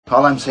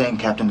All I'm saying,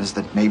 Captain, is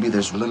that maybe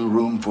there's little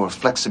room for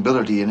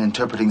flexibility in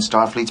interpreting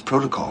Starfleet's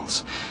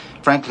protocols.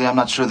 Frankly, I'm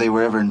not sure they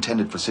were ever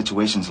intended for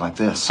situations like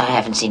this. I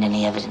haven't seen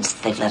any evidence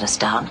that they've let us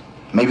down.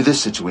 Maybe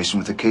this situation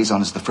with the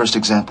Kazon is the first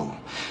example.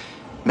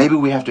 Maybe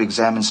we have to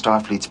examine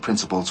Starfleet's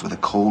principles with a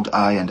cold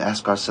eye and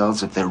ask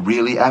ourselves if they're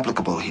really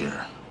applicable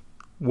here.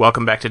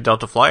 Welcome back to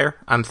Delta Flyer.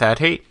 I'm Thad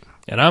Haight.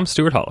 And I'm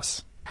Stuart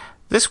Hollis.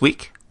 This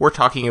week, we're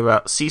talking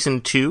about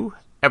Season 2,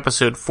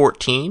 Episode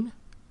 14,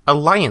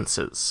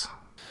 Alliances.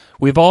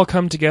 We've all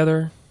come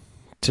together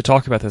to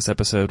talk about this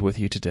episode with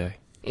you today.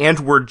 And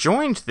we're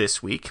joined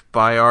this week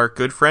by our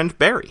good friend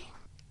Barry.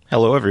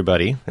 Hello,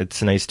 everybody.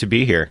 It's nice to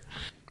be here.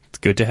 It's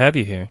good to have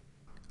you here.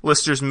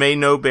 Listeners may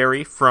know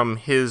Barry from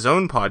his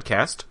own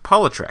podcast,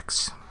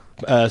 Politrex.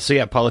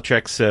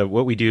 Politrex,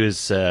 what we do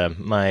is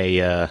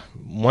my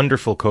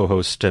wonderful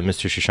co-host,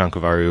 Mr. Shashank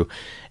Avaru,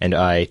 and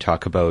I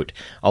talk about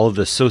all of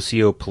the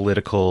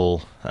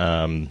socio-political,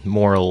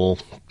 moral,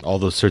 all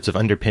those sorts of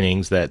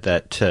underpinnings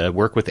that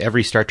work with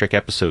every Star Trek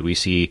episode. We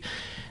see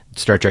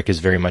Star Trek is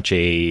very much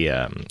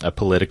a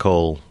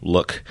political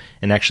look,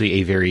 and actually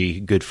a very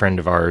good friend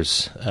of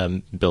ours,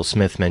 Bill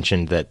Smith,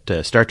 mentioned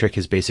that Star Trek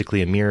is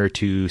basically a mirror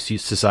to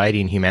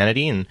society and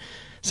humanity, and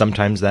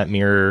sometimes that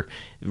mirror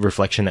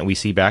reflection that we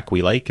see back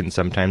we like, and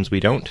sometimes we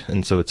don't,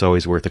 and so it's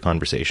always worth a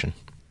conversation.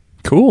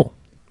 Cool.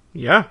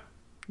 Yeah,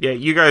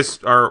 you guys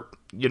are,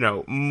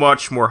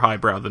 much more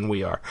highbrow than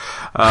we are.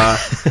 I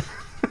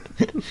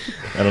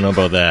don't know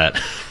about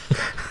that.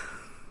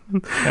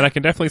 And I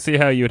can definitely see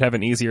how you would have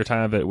an easier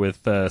time of it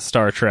with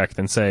Star Trek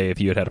than, say,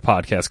 if you had a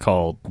podcast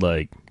called,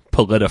 like,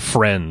 Polita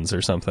Friends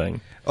or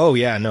something. Oh,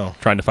 yeah, no.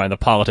 Trying to find the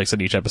politics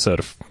in each episode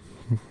of,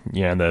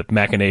 and the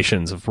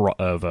machinations of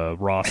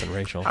Ross and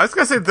Rachel. I was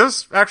going to say,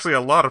 there's actually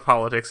a lot of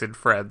politics in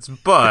Friends,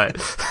 but...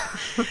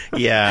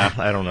 Yeah,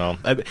 I don't know.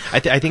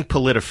 I think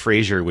Polita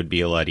Frasier would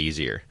be a lot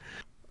easier.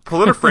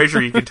 Polita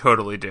Frasier you could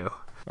totally do.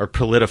 Or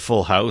Polita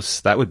Full House.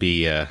 That would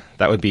be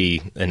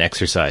an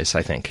exercise,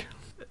 I think.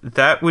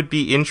 That would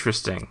be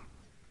interesting.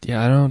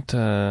 Yeah, I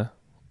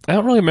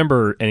don't really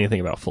remember anything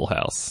about Full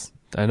House.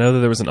 I know that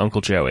there was an Uncle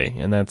Joey,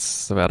 and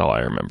that's about all I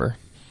remember.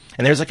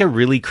 And there's like a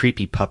really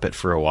creepy puppet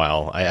for a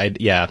while. I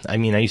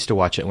used to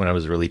watch it when I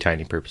was a really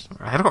tiny person.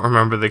 I don't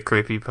remember the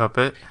creepy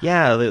puppet.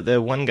 Yeah,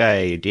 the one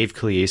guy, Dave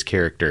Coullier's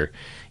character,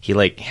 he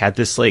had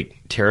this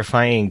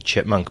terrifying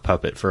chipmunk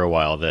puppet for a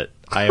while that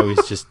I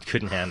always just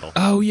couldn't handle.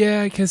 Oh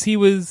yeah, because he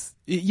was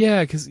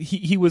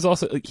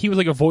also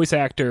like a voice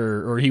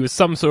actor, or he was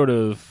some sort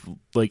of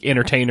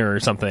entertainer or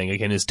something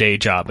in his day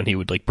job, and he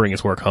would bring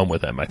his work home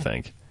with him, I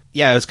think.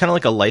 Yeah, it was kind of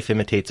like a life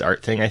imitates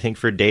art thing, I think,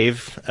 for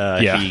Dave.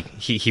 Yeah.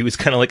 He was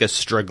kind of like a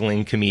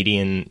struggling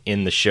comedian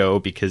in the show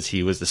because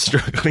he was a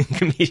struggling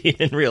comedian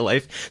in real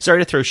life. Sorry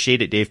to throw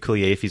shade at Dave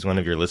Coulier if he's one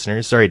of your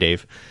listeners. Sorry,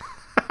 Dave.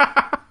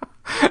 I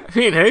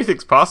mean,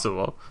 anything's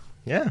possible.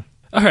 Yeah.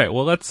 All right,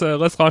 well, let's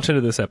launch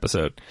into this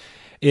episode.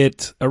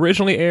 It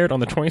originally aired on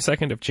the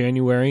 22nd of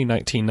January,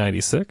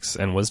 1996,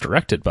 and was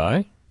directed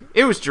by...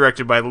 It was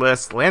directed by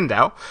Les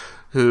Landau,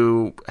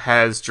 who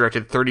has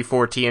directed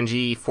 34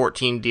 TNG,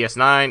 14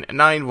 DS9,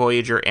 9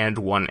 Voyager, and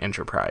 1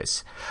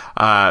 Enterprise.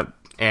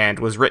 And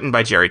was written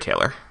by Jerry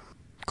Taylor.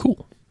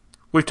 Cool.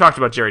 We've talked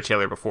about Jerry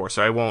Taylor before,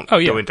 so I won't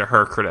go into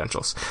her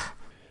credentials.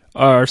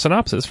 Our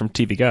synopsis from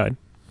TV Guide.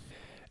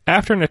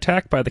 After an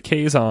attack by the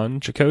Kazon,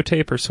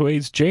 Chakotay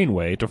persuades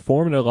Janeway to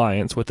form an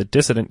alliance with the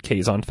dissident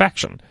Kazon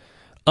faction,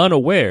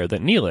 unaware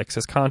that Neelix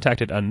has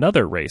contacted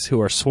another race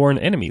who are sworn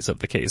enemies of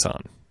the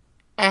Kazon.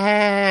 I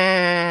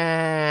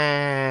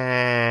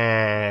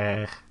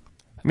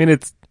mean,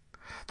 it's...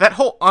 That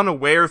whole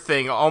unaware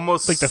thing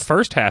almost... the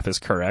first half is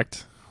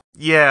correct.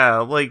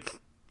 Yeah,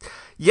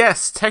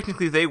 yes,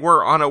 technically they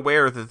were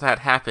unaware that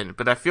happened,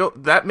 but I feel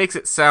that makes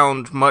it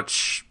sound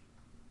much...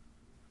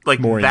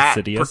 more that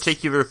insidious.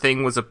 Particular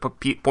thing was a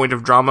point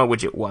of drama,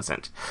 which it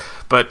wasn't.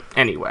 But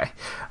anyway,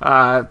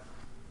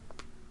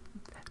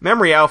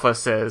 Memory Alpha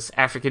says,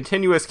 after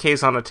continuous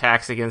Kazon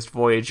attacks against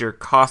Voyager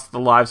cost the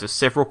lives of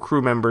several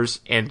crew members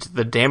and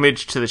the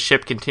damage to the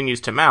ship continues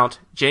to mount,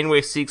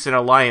 Janeway seeks an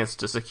alliance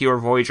to secure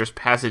Voyager's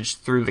passage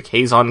through the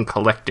Kazon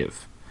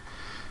Collective.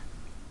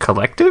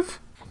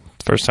 Collective?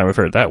 First time we've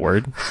heard that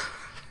word.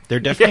 They're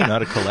definitely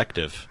not a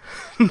collective.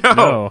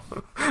 No.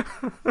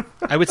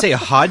 I would say a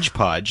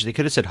hodgepodge. They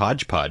could have said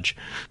hodgepodge.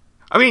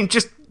 I mean,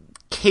 just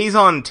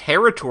Kazon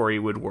territory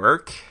would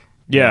work.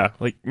 Yeah,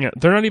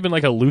 they're not even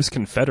a loose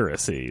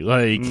confederacy.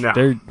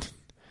 No.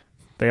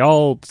 They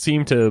all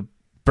seem to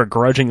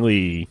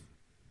begrudgingly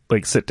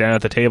sit down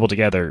at the table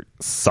together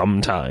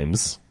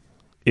sometimes,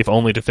 if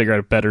only to figure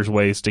out better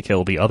ways to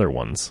kill the other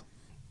ones.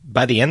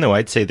 By the end, though,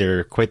 I'd say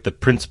they're quite the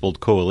principled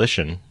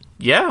coalition.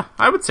 Yeah,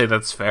 I would say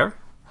that's fair.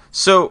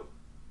 So,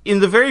 in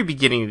the very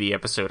beginning of the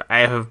episode, I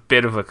have a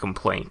bit of a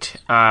complaint.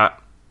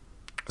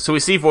 So we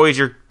see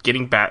Voyager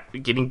getting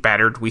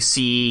battered. We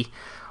see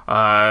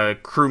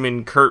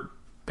crewman Kurt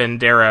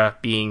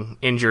Bandera being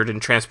injured and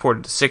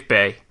transported to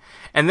sickbay.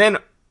 And then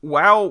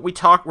while we're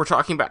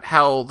talking about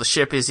how the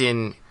ship is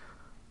in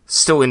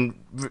still in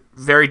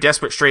very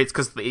desperate straits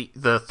because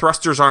the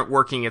thrusters aren't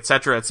working,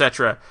 etc.,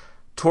 etc.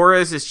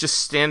 Torres is just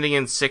standing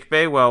in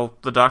sickbay while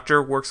the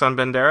doctor works on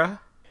Bandera?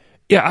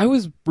 Yeah, I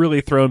was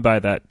really thrown by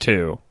that,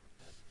 too.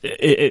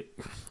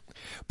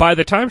 By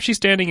the time she's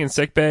standing in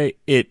sickbay,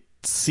 it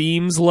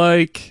seems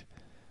like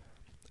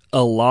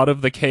a lot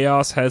of the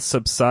chaos has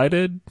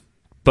subsided,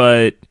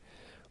 but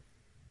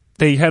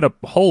they had a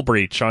hull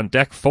breach on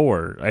Deck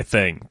 4, I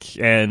think,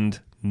 and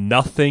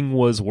nothing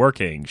was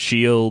working.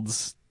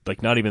 Shields,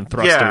 like, not even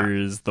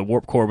thrusters, the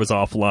warp core was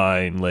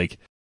offline, like...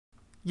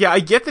 Yeah,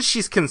 I get that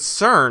she's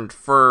concerned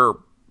for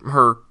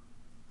her,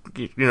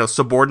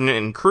 subordinate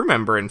and crew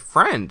member and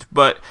friend,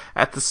 but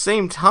at the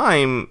same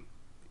time,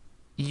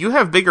 you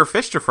have bigger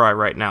fish to fry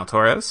right now,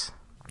 Torres.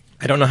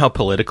 I don't know how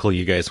political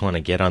you guys want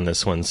to get on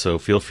this one, so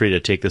feel free to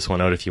take this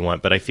one out if you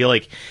want. But I feel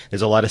like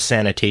there's a lot of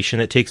sanitation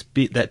that takes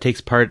place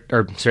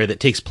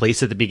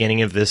at the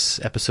beginning of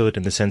this episode,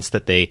 in the sense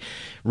that they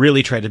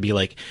really try to be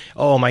like,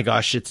 "Oh my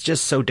gosh, it's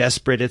just so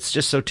desperate, it's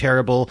just so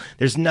terrible.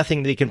 There's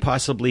nothing they can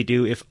possibly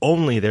do. If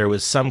only there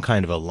was some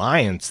kind of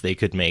alliance they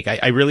could make."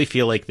 I really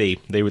feel like they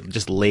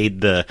just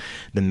laid the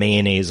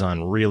mayonnaise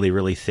on really,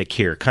 really thick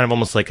here, kind of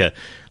almost like a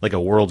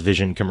World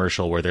Vision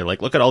commercial where they're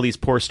like, "Look at all these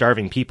poor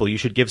starving people. You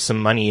should give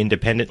some money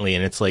independently."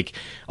 And it's like,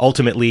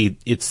 ultimately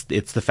it's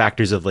the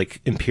factors of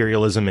like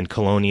imperialism and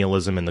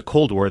colonialism and the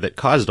Cold War that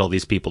caused all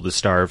these people to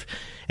starve,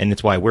 and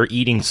it's why we're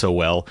eating so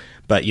well.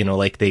 But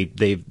like they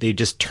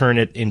just turn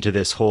it into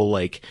this whole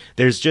like,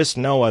 there's just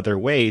no other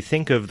way.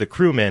 Think of the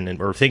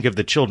crewmen or think of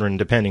the children,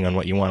 depending on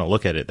what you want to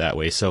look at it that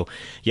way. So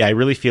yeah, I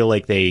really feel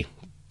like they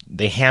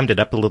hammed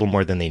it up a little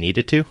more than they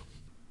needed to.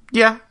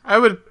 Yeah, I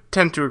would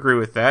tend to agree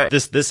with that.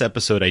 This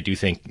episode, I do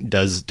think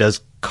does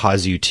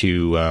cause you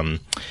to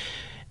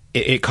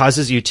it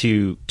causes you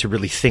to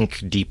really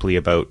think deeply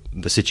about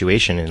the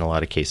situation in a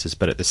lot of cases,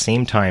 but at the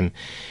same time,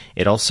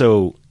 it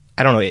also,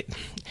 I don't know,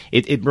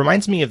 it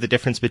reminds me of the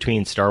difference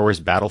between Star Wars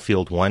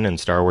Battlefield 1 and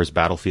Star Wars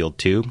Battlefield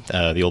 2,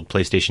 the old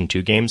PlayStation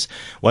 2 games.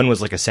 One was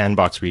like a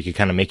sandbox where you could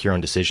kind of make your own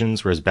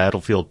decisions, whereas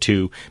Battlefield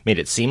 2 made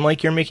it seem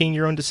like you're making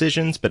your own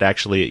decisions, but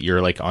actually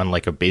you're like on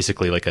like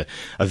basically like a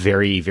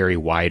very, very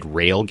wide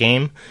rail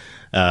game.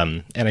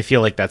 And I feel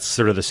like that's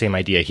sort of the same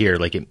idea here.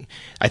 Like,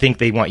 I think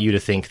they want you to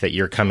think that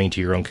you're coming to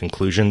your own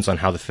conclusions on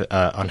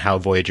how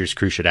Voyager's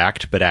crew should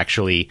act, but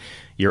actually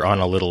you're on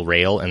a little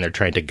rail and they're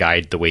trying to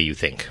guide the way you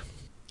think.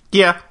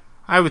 Yeah,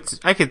 I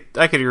could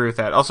agree with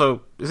that.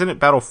 Also, isn't it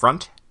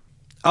Battlefront?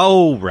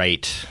 Oh,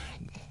 right.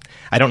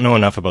 I don't know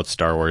enough about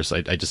Star Wars.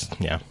 I just,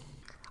 yeah.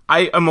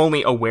 I am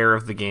only aware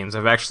of the games.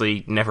 I've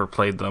actually never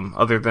played them,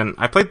 other than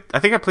I played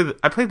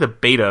the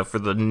beta for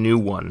the new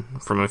one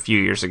from a few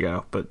years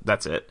ago, but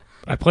that's it.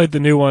 I played the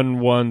new one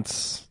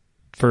once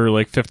for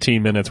like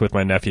 15 minutes with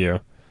my nephew,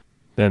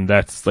 and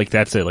that's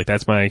it. Like,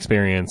 that's my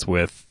experience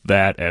with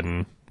that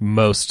and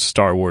most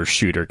Star Wars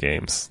shooter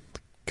games.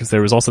 Because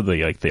there was also the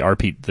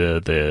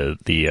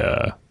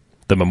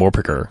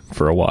Memorpiker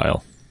for a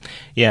while.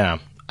 Yeah,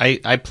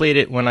 I played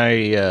it when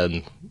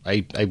I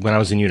when I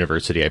was in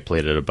university. I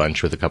played it a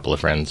bunch with a couple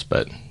of friends,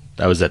 but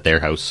I was at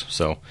their house.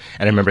 So,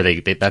 and I remember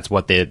that's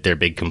what their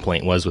big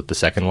complaint was with the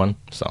second one.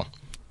 So.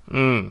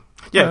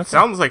 Yeah, it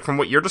sounds like, from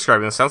what you're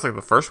describing, it sounds like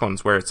the first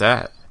one's where it's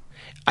at.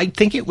 I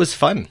think it was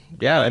fun.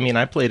 Yeah, I mean,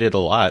 I played it a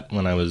lot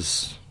when I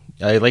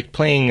liked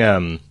playing,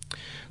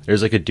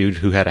 there's like a dude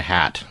who had a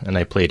hat, and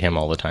I played him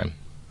all the time.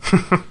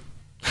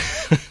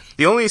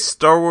 The only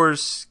Star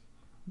Wars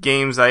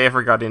games I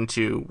ever got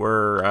into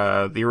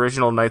were the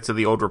original Knights of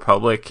the Old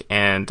Republic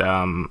and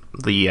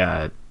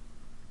the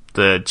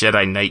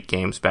Jedi Knight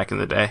games back in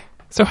the day.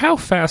 So how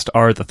fast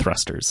are the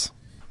thrusters?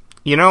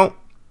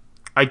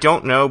 I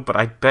don't know, but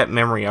I bet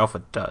Memory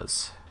Alpha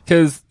does.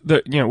 Because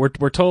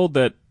we're told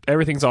that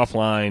everything's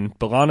offline.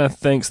 B'Elanna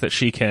thinks that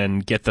she can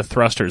get the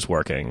thrusters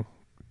working.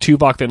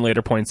 Tuvok then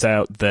later points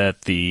out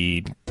that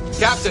the...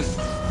 Captain,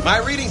 my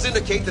readings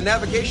indicate the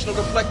navigational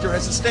deflector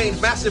has sustained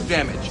massive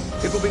damage.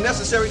 It will be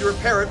necessary to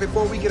repair it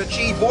before we can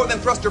achieve more than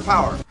thruster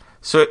power.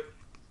 So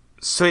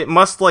it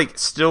must, like,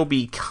 still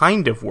be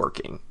kind of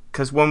working.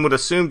 Because one would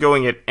assume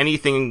going at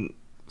anything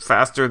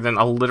faster than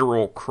a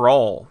literal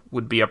crawl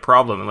would be a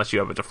problem unless you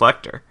have a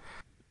deflector.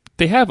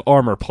 They have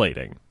armor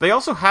plating. They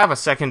also have a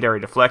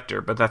secondary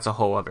deflector, but that's a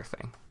whole other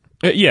thing.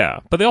 Yeah,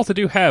 but they also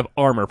do have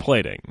armor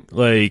plating.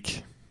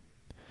 Like,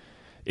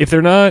 if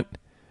they're not...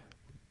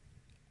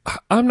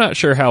 I'm not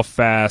sure how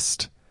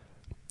fast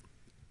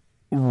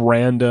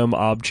random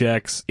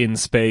objects in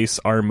space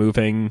are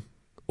moving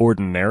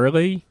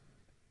ordinarily.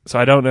 So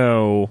I don't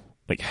know,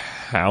 like,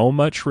 how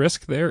much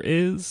risk there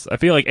is. I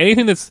feel like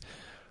anything that's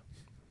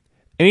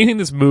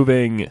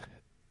moving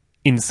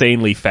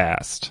insanely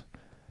fast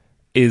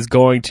is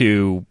going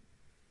to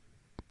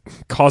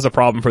cause a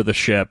problem for the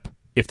ship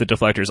if the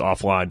deflector's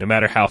offline, no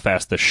matter how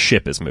fast the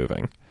ship is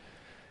moving.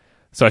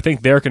 So I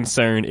think their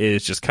concern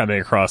is just coming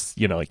across,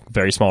 like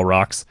very small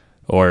rocks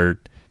or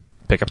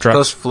pickup trucks.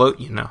 Those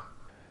float,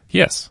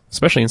 Yes,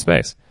 especially in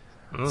space.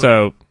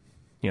 So,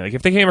 like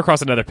if they came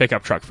across another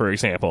pickup truck, for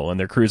example, and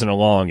they're cruising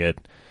along at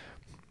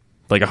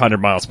like 100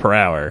 miles per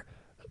hour,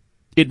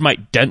 it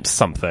might dent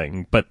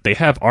something, but they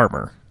have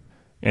armor,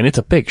 and it's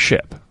a big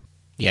ship.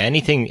 Yeah,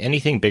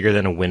 anything bigger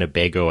than a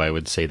Winnebago, I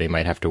would say they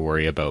might have to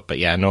worry about. But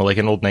yeah, no, like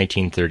an old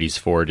 1930s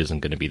Ford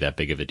isn't going to be that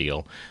big of a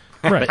deal.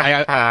 Right.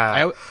 But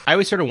I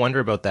always sort of wonder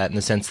about that in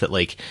the sense that,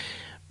 like,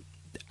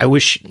 I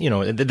wish,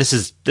 this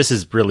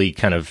is really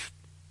kind of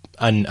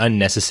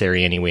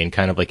unnecessary anyway, and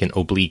kind of like an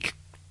oblique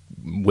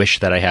wish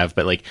that I have.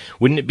 But, like,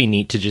 wouldn't it be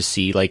neat to just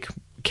see, like,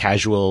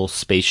 casual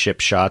spaceship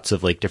shots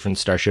of, like, different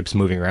starships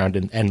moving around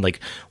and like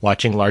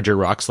watching larger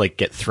rocks like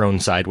get thrown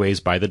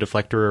sideways by the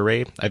deflector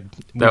array? We've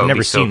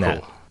never seen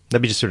that.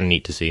 That'd be just sort of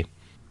neat to see.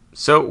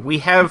 So we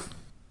have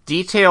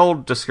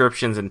detailed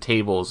descriptions and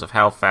tables of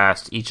how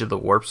fast each of the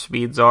warp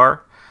speeds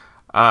are,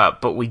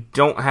 but we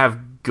don't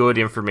have good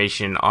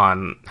information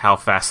on how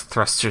fast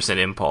thrusters and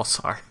impulse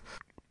are.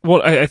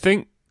 Well, I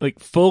think like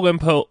full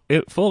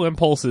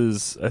impulse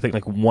is, I think,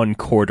 like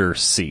 1/4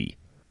 C,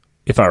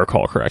 if I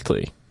recall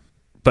correctly.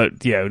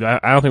 But yeah,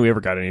 I don't think we ever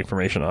got any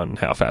information on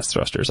how fast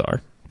thrusters are.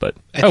 But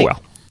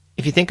well.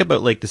 If you think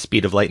about like the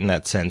speed of light in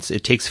that sense,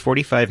 it takes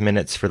 45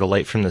 minutes for the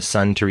light from the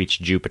sun to reach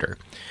Jupiter.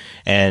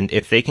 And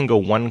if they can go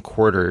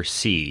 1/4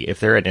 C, if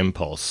they're at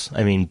impulse,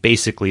 I mean,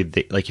 basically,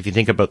 like if you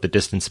think about the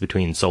distance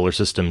between solar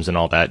systems and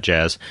all that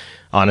jazz,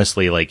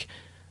 honestly, like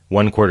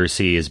 1/4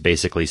 C is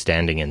basically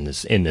standing in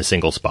this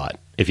single spot.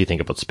 If you think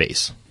about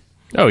space.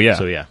 Oh yeah.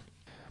 So yeah.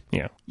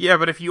 Yeah. Yeah,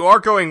 but if you are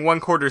going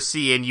 1/4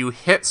 C and you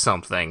hit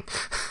something,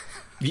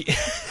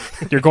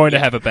 you're going to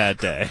have a bad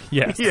day.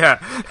 Yes. Yeah.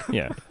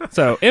 Yeah.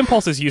 So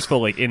impulse is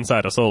useful like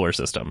inside a solar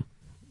system.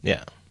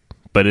 Yeah.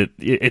 But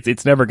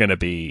it's never going to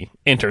be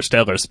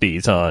interstellar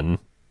speeds on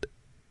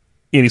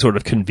any sort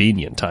of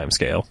convenient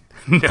timescale.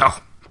 No.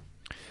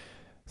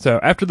 So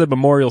after the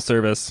memorial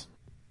service,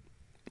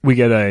 we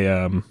get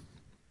a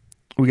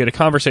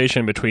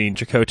conversation between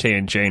Chakotay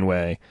and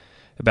Janeway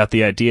about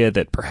the idea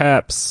that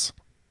perhaps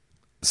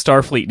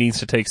Starfleet needs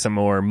to take some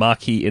more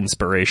Maquis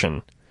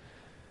inspiration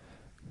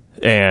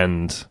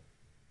and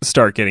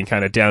start getting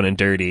kind of down and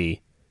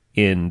dirty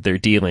in their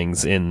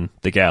dealings in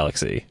the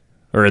galaxy,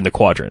 or in the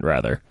quadrant,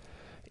 rather,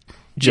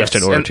 just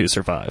in order to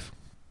survive.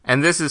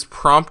 And this is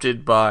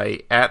prompted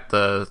by, at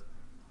the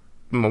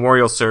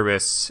memorial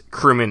service,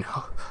 crewman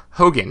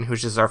Hogan,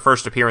 which is our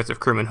first appearance of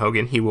crewman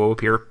Hogan. He will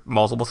appear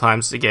multiple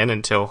times again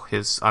until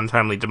his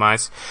untimely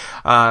demise.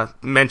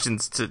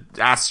 Mentions to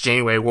ask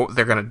Janeway what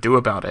they're going to do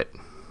about it,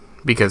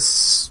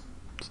 because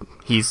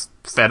he's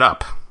fed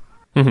up.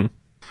 Mm-hmm.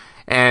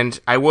 And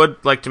I would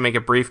like to make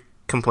a brief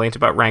complaint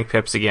about rank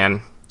pips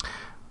again.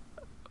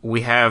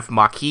 We have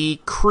Maquis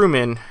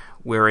crewmen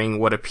wearing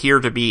what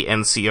appear to be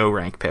NCO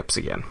rank pips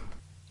again.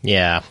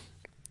 Yeah.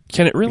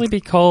 Can it really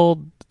be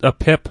called a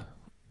pip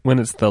when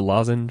it's the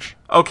lozenge?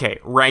 Okay,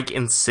 rank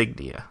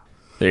insignia.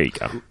 There you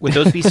go. Would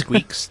those be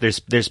squeaks?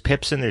 There's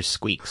pips and there's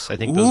squeaks. I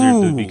think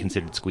those would be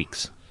considered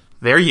squeaks.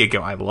 There you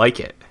go. I like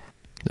it.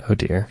 Oh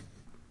dear.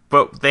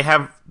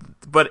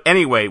 But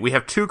anyway, we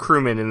have two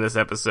crewmen in this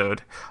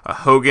episode,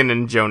 Hogan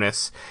and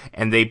Jonas,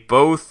 and they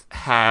both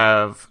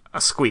have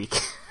a squeak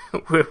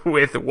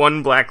with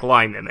one black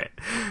line in it,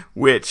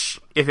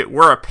 which, if it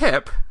were a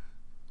pip,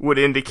 would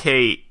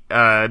indicate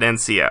an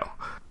NCO.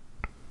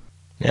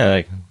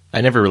 Yeah,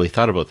 I never really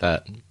thought about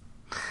that.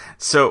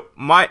 So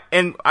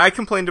I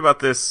complained about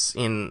this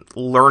in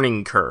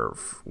Learning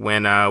Curve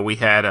when we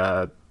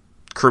had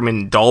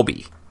crewman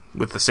Dalby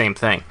with the same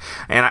thing,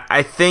 and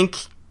I think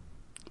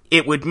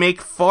it would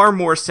make far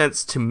more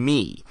sense to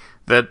me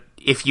that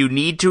if you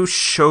need to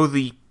show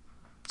the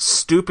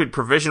stupid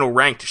provisional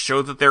rank to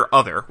show that they're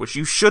other, which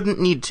you shouldn't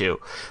need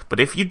to, but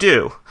if you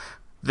do,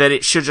 that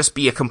it should just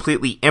be a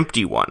completely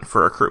empty one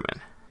for a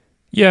crewman.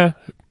 Yeah,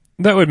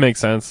 that would make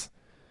sense.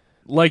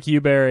 Like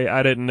you, Barry,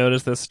 I didn't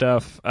notice this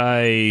stuff.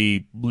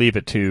 I leave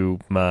it to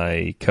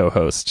my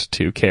co-host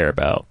to care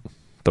about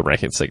the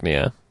rank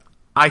insignia.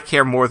 I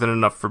care more than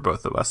enough for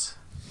both of us.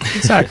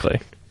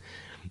 Exactly.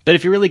 But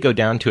if you really go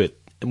down to it,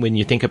 when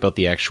you think about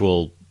the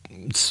actual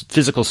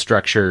physical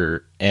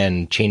structure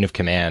and chain of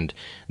command,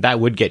 that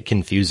would get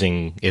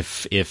confusing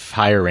if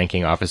higher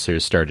ranking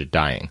officers started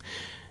dying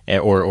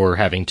or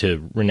having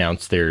to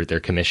renounce their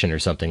commission or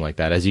something like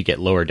that. As you get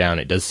lower down,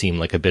 it does seem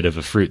like a bit of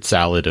a fruit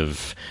salad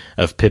of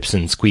pips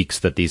and squeaks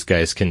that these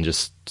guys can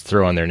just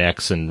throw on their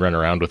necks and run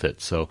around with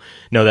it. So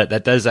no,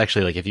 that does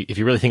actually, like, if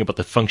you really think about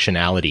the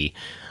functionality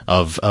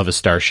of a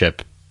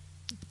starship,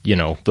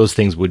 those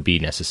things would be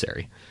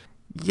necessary.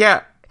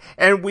 Yeah.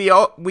 And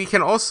we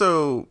can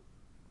also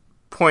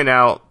point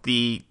out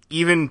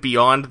even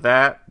beyond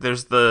that,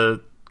 there's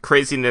the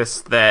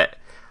craziness that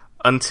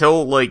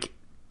until like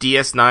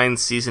DS9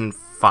 season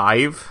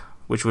 5,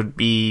 which would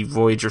be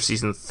Voyager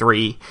season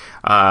 3,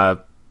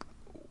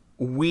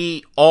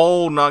 we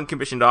all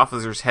non-commissioned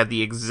officers had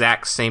the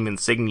exact same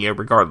insignia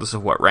regardless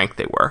of what rank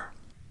they were.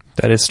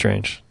 That is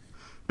strange.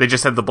 They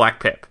just had the black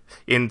pip.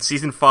 In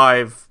season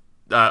 5,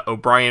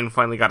 O'Brien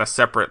finally got a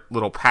separate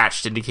little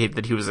patch to indicate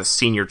that he was a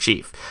senior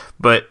chief.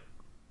 But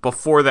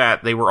before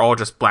that, they were all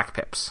just black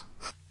pips.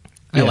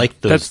 I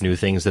like those new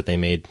things that they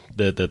made.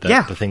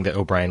 The thing that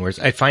O'Brien wears.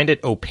 I find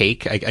it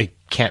opaque. I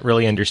can't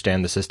really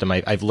understand the system.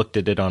 I've looked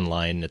at it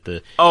online at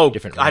the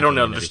different. I don't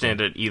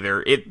understand it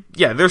either.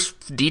 There's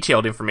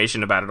detailed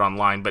information about it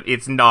online, but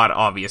it's not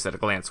obvious at a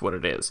glance what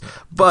it is.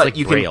 But it's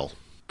like Braille.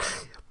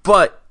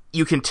 But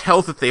you can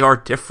tell that they are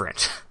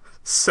different.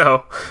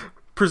 So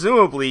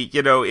presumably,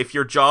 if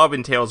your job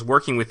entails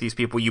working with these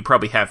people, you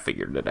probably have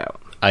figured it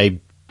out. I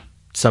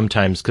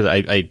sometimes, because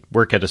I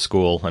work at a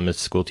school, I'm a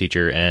school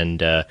teacher,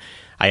 and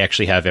I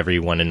actually have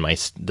everyone in my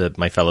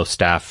fellow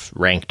staff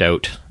ranked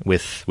out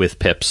with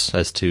pips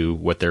as to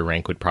what their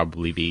rank would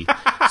probably be.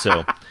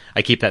 So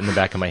I keep that in the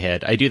back of my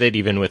head. I do that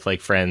even with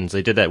like friends.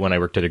 I did that when I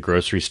worked at a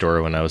grocery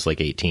store when I was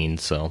like 18.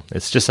 So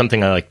it's just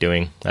something I like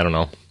doing. I don't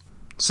know.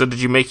 So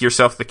did you make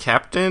yourself the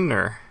captain,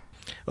 or?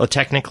 Well,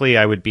 technically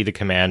I would be the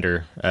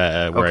commander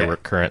where I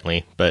work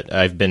currently, but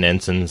I've been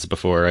ensigns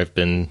before. I've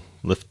been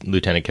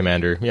lieutenant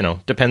commander.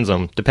 Depends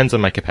on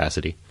my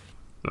capacity.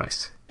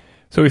 Nice.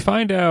 So we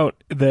find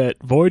out that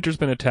Voyager's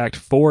been attacked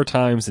 4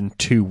 times in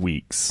 2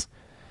 weeks.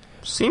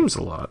 Seems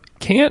a lot.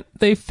 Can't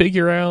they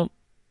figure out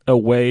a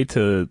way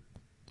to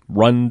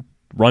run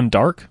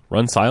dark,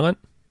 run silent?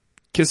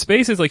 Because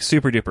space is like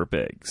super duper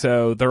big,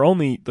 so they're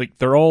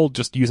all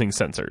just using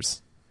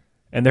sensors,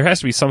 and there has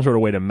to be some sort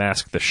of way to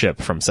mask the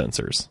ship from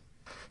sensors.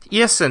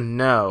 Yes and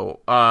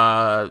no,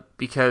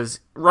 because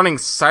running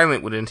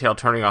silent would entail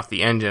turning off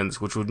the engines,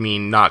 which would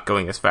mean not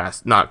going as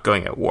fast, not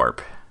going at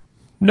warp.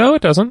 No,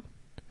 it doesn't.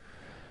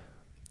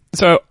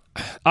 So,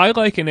 I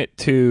liken it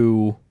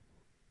to,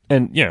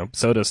 and,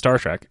 so does Star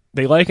Trek,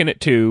 they liken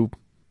it to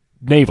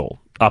naval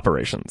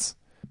operations.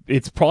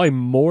 It's probably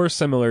more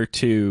similar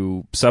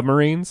to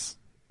submarines,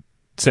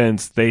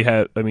 since they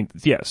have,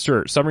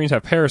 submarines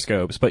have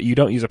periscopes, but you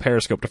don't use a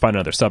periscope to find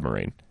another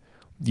submarine.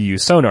 You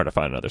use sonar to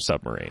find another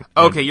submarine.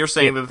 Okay, you're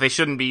saying that they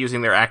shouldn't be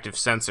using their active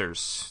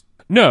sensors.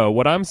 No,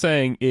 what I'm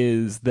saying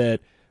is that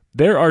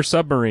there are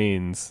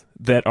submarines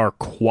that are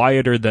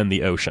quieter than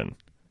the ocean.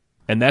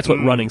 And that's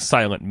what running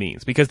silent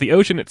means, because the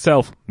ocean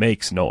itself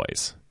makes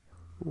noise.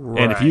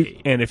 Right.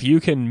 And if you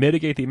can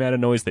mitigate the amount of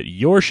noise that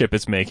your ship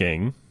is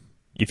making,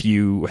 if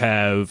you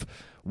have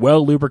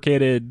well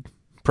lubricated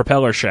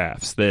propeller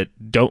shafts that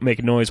don't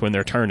make noise when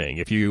they're turning,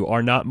 if you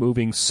are not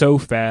moving so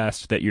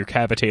fast that you're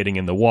cavitating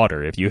in the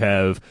water, if you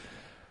have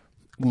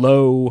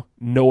low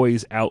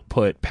noise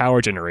output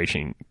power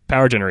generating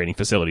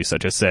facilities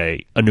such as,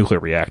 say, a nuclear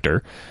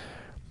reactor,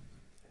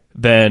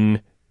 then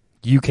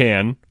you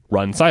can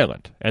run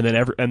silent. And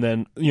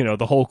then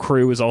the whole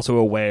crew is also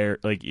aware,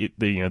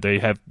 they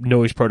have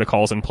noise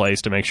protocols in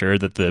place to make sure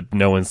that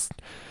no one's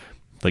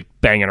like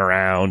banging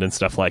around and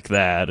stuff like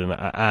that. And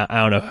I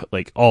don't know,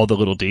 like, all the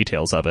little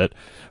details of it,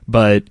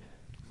 but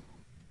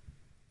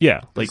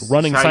yeah, like,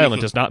 running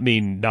silent does not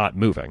mean not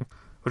moving.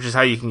 Which is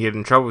how you can get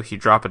in trouble if you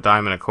drop a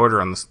dime and a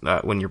quarter on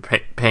when you're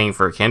paying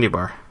for a candy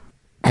bar.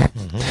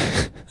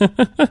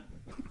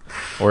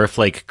 Or if,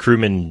 like,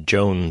 crewman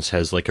Jones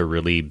has, like, a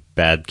really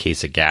bad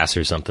case of gas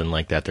or something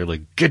like that, they're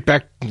like, get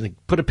back, like,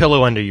 put a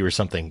pillow under you or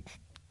something.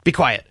 Be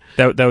quiet.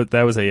 That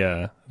was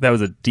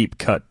a deep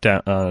cut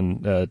down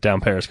on down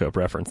Periscope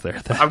reference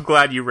there. I'm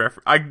glad you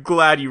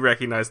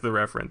recognized the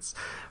reference.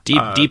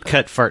 Deep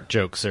cut fart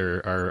jokes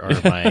are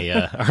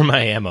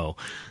my MO.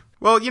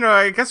 Well,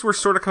 I guess we're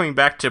sort of coming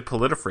back to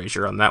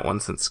PolitiFraser on that one,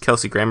 since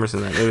Kelsey Grammer's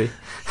in that movie.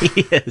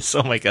 He is.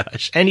 Oh my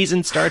gosh, and he's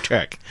in Star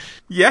Trek.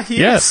 Yeah,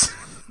 he is.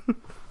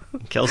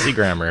 Kelsey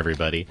Grammer,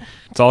 everybody.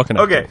 It's all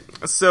connected. Okay,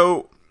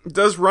 so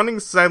does running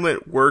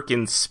silent work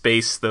in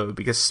space, though?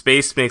 Because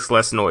space makes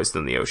less noise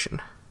than the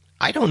ocean.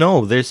 I don't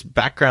know. There's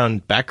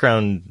background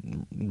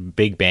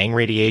Big Bang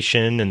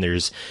radiation, and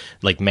there's,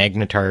 like,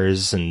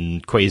 magnetars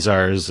and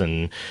quasars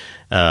and,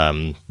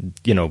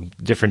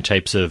 different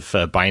types of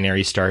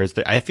binary stars.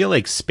 I feel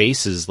like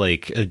space is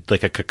like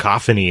a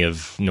cacophony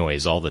of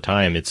noise all the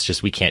time. It's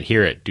just we can't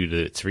hear it due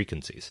to its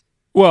frequencies.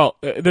 Well,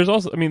 there's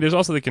also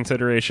the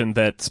consideration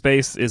that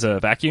space is a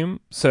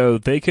vacuum, so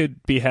they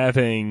could be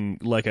having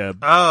like a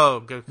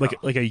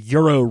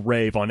Euro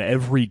rave on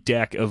every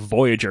deck of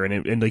Voyager,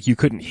 and like you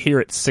couldn't hear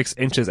it 6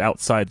 inches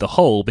outside the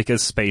hull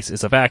because space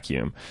is a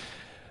vacuum.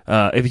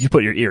 If you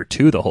put your ear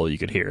to the hull, you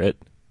could hear it.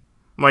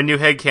 My new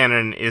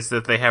headcanon is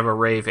that they have a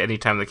rave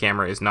anytime the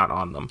camera is not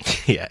on them.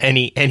 Yeah,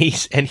 any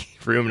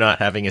room not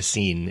having a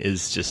scene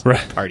is just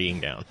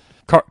partying down.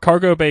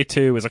 Cargo Bay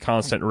 2 is a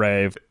constant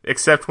rave,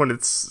 except when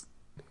it's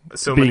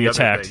so being many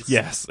attacked. Other things.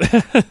 Yes.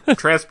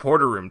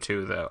 Transporter room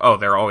 2, though. Oh,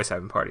 they're always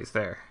having parties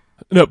there.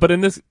 No, but in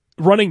this,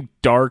 running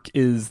dark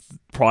is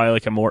probably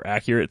like a more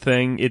accurate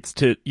thing. It's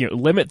to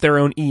limit their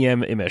own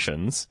EM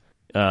emissions,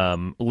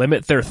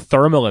 limit their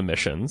thermal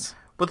emissions.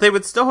 But they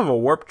would still have a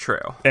warp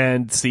trail.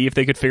 And see if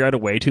they could figure out a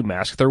way to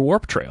mask their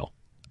warp trail.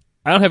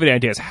 I don't have any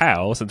ideas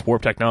how, since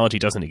warp technology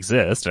doesn't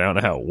exist. I don't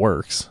know how it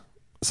works.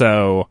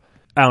 So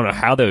I don't know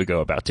how they would go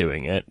about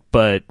doing it,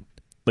 but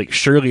like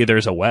surely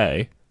there's a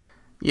way.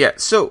 Yeah,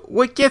 so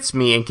what gets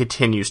me and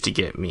continues to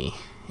get me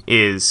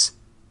is,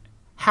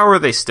 how are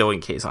they still in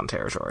Kazon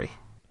territory?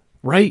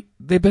 Right?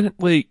 They've been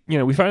like,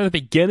 we find at the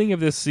beginning of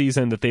this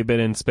season that they've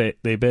been in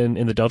they've been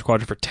in the Delta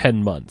Quadrant for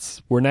 10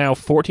 months. We're now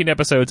 14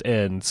 episodes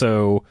in,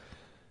 so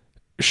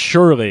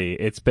surely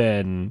it's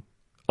been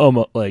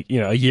almost a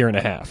year and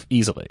a half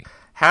easily.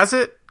 Has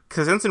it?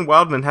 Because Ensign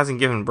Wildman hasn't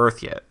given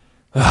birth yet.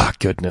 Ah,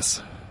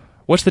 goodness.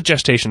 What's the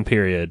gestation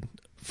period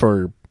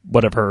for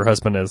whatever her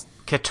husband is?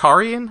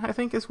 Katarian, I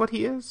think, is what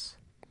he is.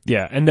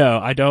 Yeah, and no,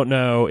 I don't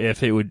know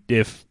if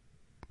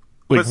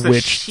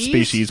which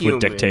species would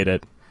dictate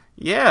it.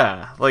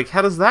 Yeah,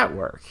 how does that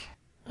work?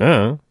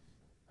 I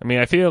mean,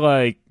 I feel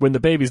like when the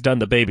baby's done,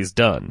 the baby's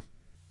done.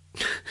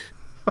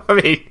 I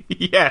mean,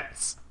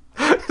 yes.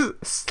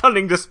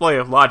 Stunning display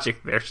of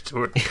logic there,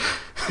 Stuart.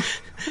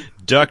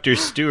 Dr.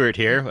 Stewart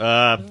here.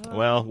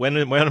 Well, when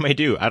am I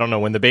due? I don't know,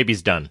 when the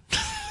baby's done.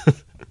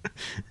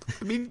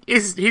 I mean,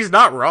 he's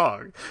not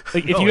wrong.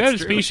 If you have a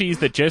species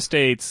that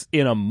gestates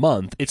in a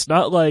month, it's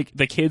not like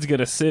the kid's going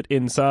to sit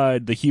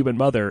inside the human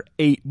mother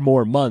 8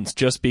 more months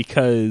just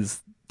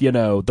because,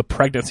 the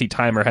pregnancy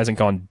timer hasn't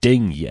gone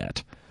ding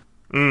yet.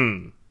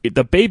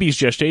 The baby's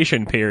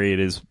gestation period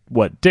is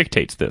what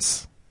dictates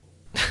this.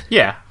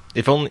 Yeah.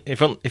 If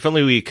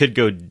only we could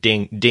go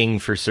ding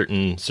for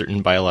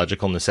certain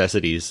biological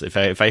necessities. If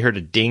I heard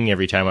a ding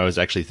every time I was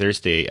actually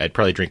thirsty, I'd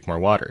probably drink more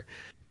water.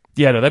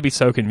 Yeah, no, that'd be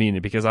so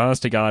convenient because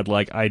honest to God,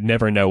 I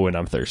never know when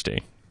I'm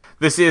thirsty.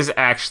 This is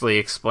actually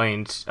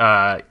explained.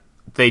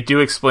 They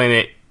do explain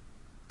it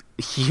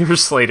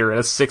years later in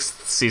a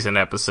 6th season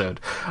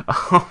episode.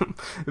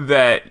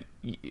 That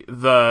it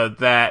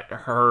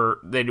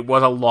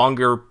was a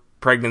longer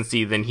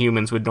pregnancy than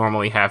humans would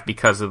normally have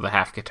because of the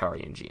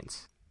half-Katarian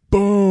genes.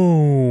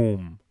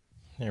 Boom.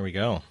 There we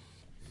go.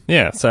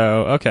 Yeah,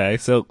 so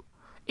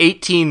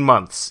 18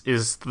 months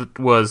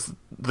was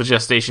the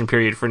gestation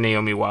period for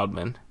Naomi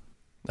Wildman.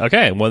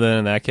 Okay, well then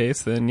in that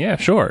case, then yeah,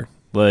 sure.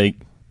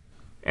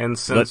 And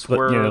since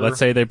let's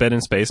say they've been in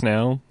space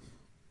now,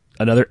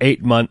 another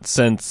 8 months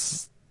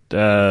since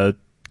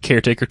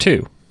Caretaker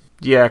 2.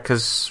 Yeah,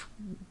 because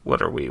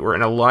what are we? We're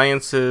in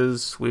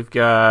alliances. We've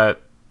got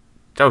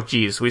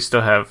we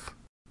still have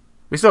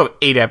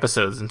 8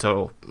 episodes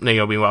until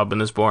Naomi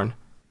Wildman is born.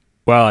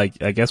 Well, I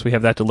guess we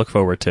have that to look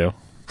forward to.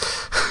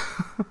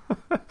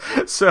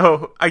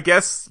 So, I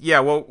guess,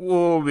 yeah,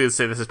 we'll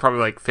say this is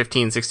probably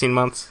 15, 16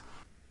 months.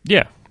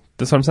 Yeah,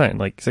 that's what I'm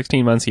saying.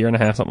 16 months, year and a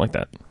half, something like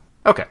that.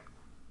 Okay.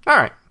 All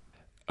right.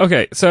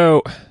 Okay,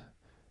 so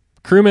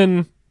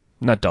crewman,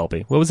 not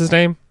Dalby. What was his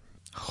name?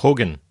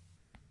 Hogan.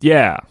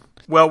 Yeah.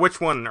 Well, which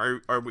one are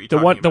we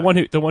talking about?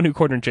 The one who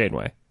cornered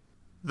Janeway.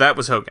 That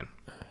was Hogan.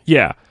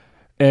 Yeah.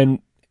 And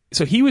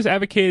so he was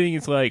advocating,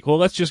 it's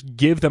let's just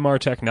give them our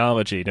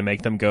technology to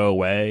make them go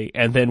away,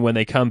 and then when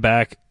they come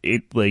back,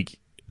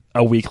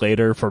 a week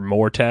later for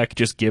more tech,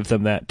 just give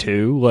them that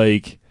too.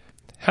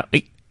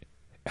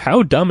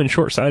 How dumb and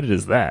short-sighted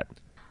is that?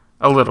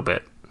 A little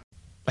bit.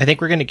 I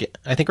think we're gonna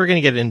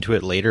get into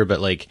it later,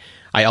 but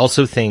I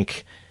also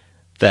think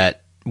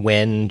that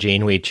when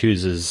Janeway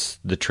chooses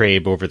the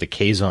Trabe over the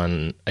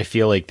Kazon, I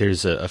feel like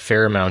there's a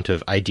fair amount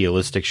of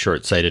idealistic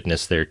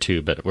short-sightedness there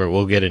too, but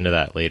we'll get into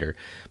that later.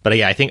 But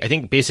yeah, I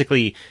think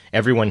basically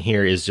everyone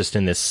here is just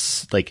in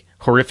this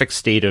horrific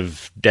state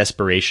of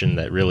desperation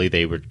that really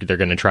they're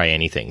going to try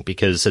anything,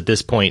 because at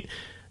this point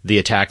the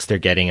attacks they're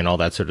getting and all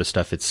that sort of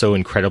stuff, it's so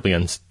incredibly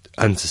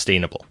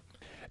unsustainable.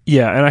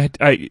 Yeah,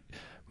 and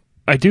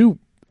I do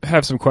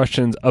have some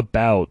questions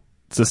about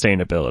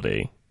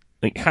sustainability.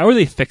 How are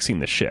they fixing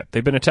the ship?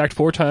 They've been attacked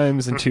 4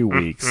 times in 2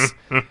 weeks.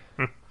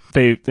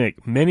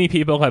 Many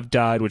people have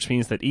died, which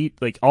means that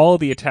all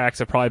of the attacks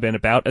have probably been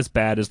about as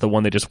bad as the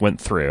one they just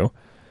went through.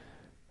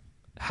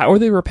 How are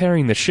they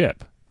repairing the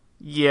ship?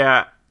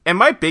 Yeah, and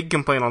my big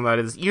complaint on that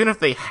is, even if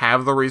they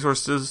have the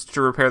resources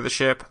to repair the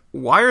ship,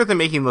 why are they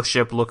making the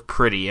ship look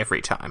pretty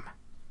every time?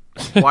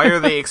 Why are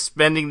they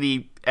expending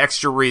the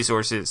extra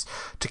resources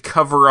to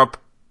cover up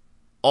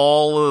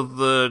all of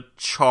the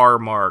char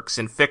marks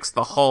and fix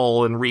the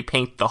hull and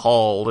repaint the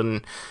hull?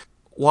 And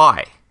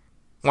why?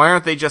 Why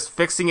aren't they just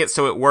fixing it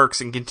so it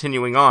works and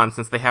continuing on,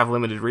 since they have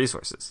limited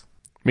resources?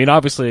 I mean,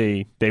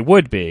 obviously they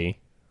would be,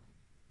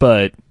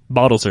 but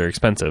models are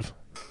expensive.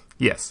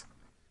 Yes.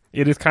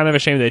 It is kind of a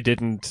shame they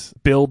didn't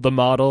build the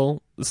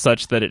model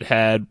such that it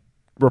had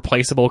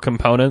replaceable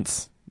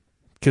components,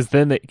 because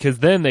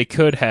then they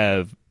could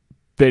have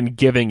been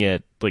giving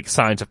it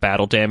signs of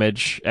battle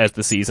damage as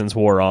the seasons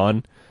wore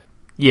on.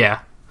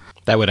 Yeah.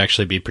 That would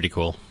actually be pretty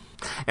cool.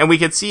 And we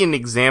could see an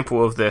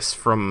example of this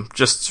from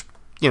just,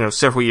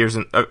 several years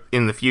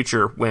in the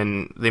future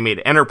when they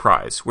made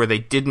Enterprise, where they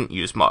didn't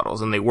use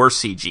models and they were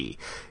CG.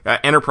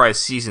 Enterprise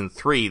Season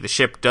 3, the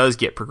ship does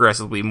get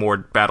progressively more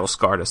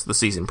battle-scarred as the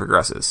season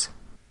progresses.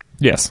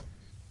 Yes.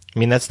 I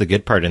mean, that's the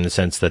good part, in the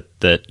sense that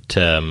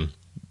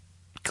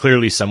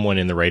clearly someone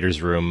in the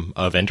writer's room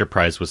of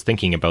Enterprise was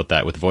thinking about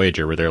that with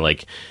Voyager, where they're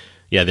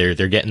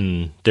they're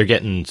getting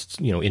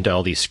into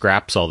all these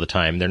scraps all the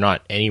time. They're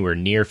not anywhere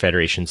near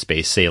Federation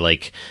space, say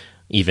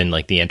even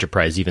like the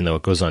Enterprise, even though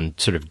it goes on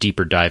sort of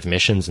deeper dive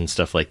missions and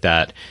stuff like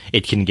that,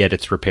 it can get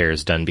its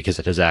repairs done because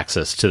it has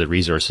access to the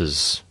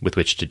resources with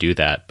which to do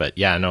that. But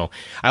yeah, no,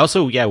 I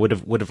also would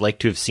have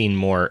liked to have seen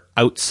more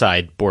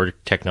outside Borg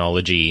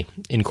technology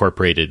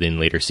incorporated in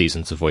later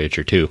seasons of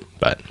Voyager 2.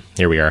 But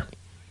here we are.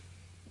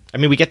 I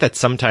mean, we get that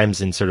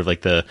sometimes in sort of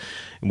like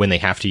when they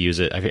have to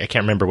use it. I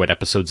can't remember what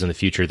episodes in the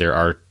future there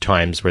are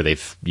times where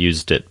they've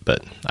used it,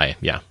 but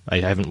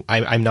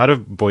I'm not a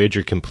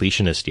Voyager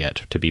completionist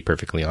yet, to be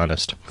perfectly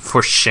honest.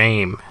 For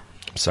shame.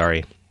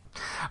 Sorry.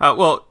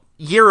 Well,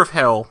 Year of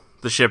Hell,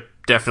 the ship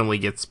definitely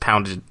gets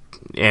pounded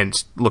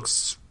and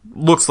looks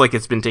like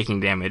it's been taking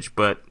damage,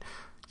 but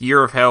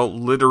Year of Hell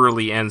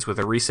literally ends with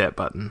a reset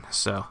button,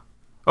 so...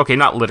 Okay,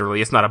 not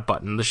literally. It's not a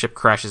button. The ship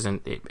crashes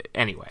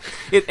anyway.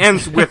 It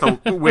ends with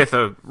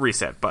a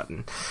reset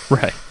button.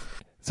 Right.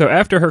 So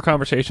after her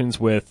conversations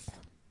with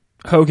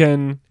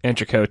Hogan and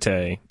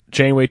Chakotay,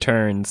 Janeway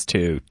turns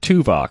to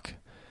Tuvok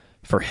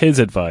for his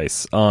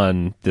advice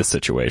on this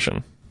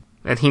situation.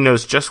 And he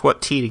knows just what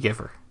tea to give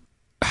her.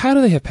 How do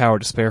they have power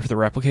to spare for the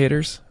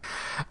replicators?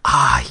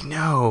 I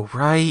know,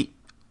 right?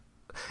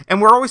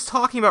 And we're always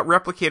talking about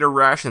replicator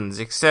rations,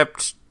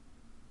 except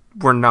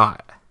we're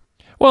not.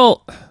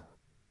 Well...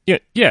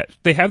 Yeah,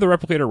 they have the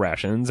replicator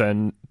rations,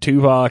 and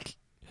Tuvok,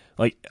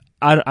 like,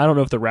 I don't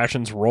know if the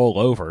rations roll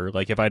over.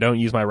 Like, if I don't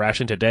use my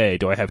ration today,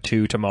 do I have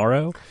 2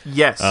 tomorrow?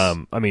 Yes.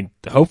 I mean,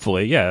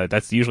 hopefully, yeah,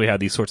 that's usually how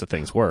these sorts of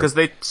things work. Because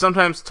they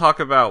sometimes talk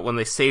about when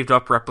they saved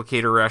up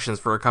replicator rations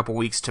for a couple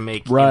weeks to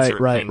make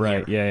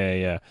Right.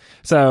 Yeah.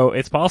 So,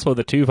 it's possible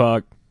that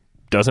Tuvok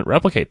doesn't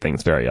replicate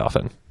things very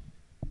often.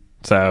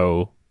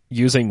 So,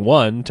 using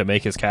 1 to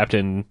make his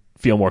captain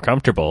feel more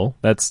comfortable,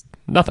 that's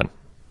nothing.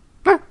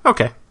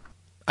 Okay.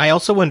 I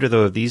also wonder,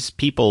 though, if these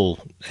people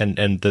and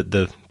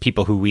the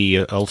people who we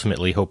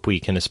ultimately hope we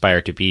can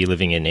aspire to be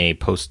living in a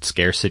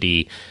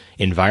post-scarcity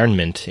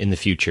environment in the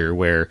future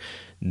where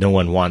no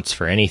one wants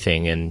for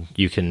anything and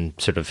you can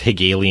sort of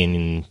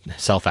Hegelian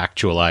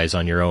self-actualize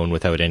on your own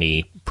without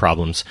any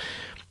problems.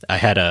 I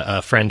had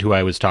a friend who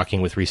I was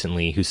talking with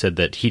recently who said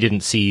that he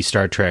didn't see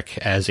Star Trek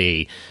as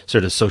a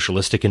sort of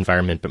socialistic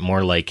environment, but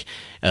more like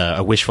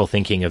a wishful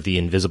thinking of the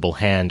invisible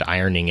hand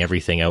ironing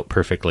everything out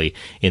perfectly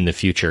in the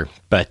future.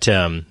 But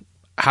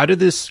how do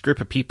this group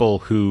of people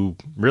who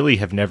really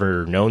have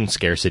never known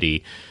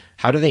scarcity,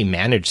 how do they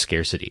manage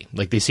scarcity?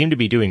 Like, they seem to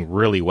be doing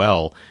really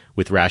well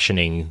with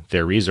rationing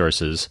their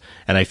resources.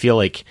 And I feel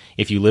like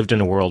if you lived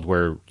in a world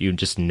where you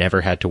just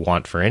never had to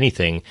want for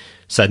anything,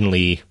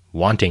 suddenly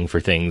wanting for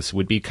things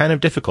would be kind of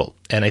difficult.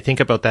 And I think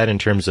about that in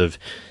terms of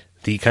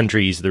the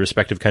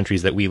respective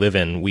countries that we live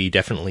in. We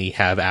definitely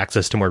have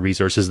access to more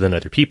resources than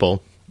other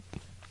people.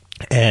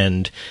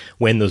 And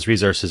when those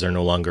resources are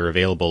no longer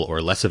available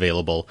or less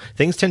available,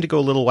 things tend to go a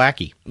little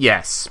wacky.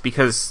 Yes,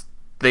 because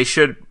they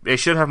should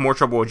have more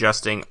trouble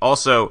adjusting.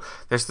 Also,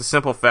 there's the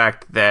simple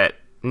fact that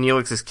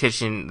Neelix's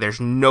kitchen, there's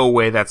no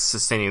way that's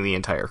sustaining the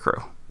entire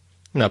crew.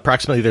 Now,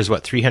 approximately, there's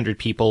 300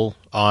 people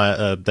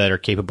that are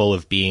capable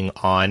of being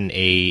on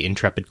a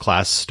Intrepid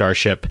class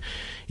starship.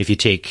 If you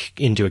take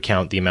into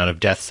account the amount of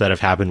deaths that have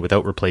happened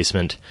without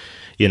replacement,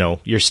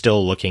 you're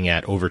still looking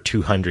at over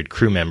 200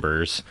 crew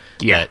members.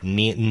 Yeah. That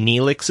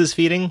Neelix is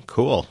feeding.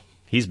 Cool.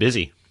 He's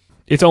busy.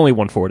 It's only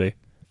 140.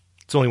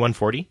 It's only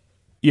 140.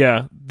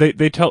 Yeah,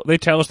 they tell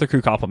us the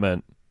crew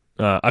complement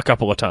a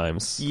couple of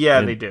times.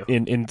 Yeah, they do.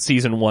 In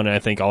season 1, and I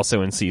think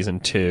also in season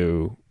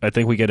 2. I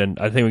think we get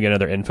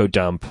another info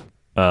dump.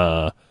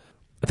 I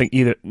think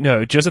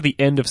just at the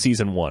end of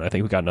season 1, I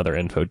think we got another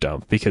info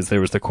dump because there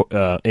was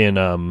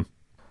the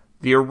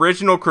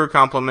original crew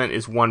complement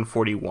is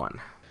 141.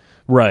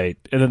 Right,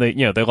 and then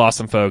they lost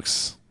some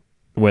folks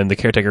when the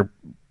caretaker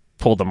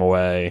pulled them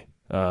away.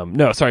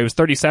 No, sorry, it was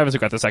 37s who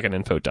got the second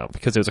info dump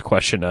because there was a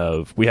question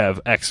of we have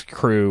X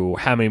crew,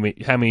 how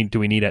many do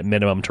we need at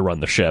minimum to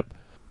run the ship?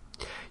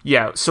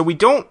 Yeah, so we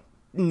don't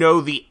know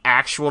the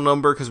actual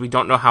number because we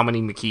don't know how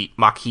many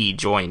Maquis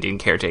joined in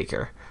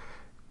caretaker.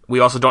 We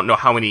also don't know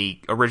how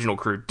many original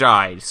crew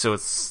died, so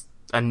it's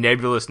a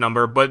nebulous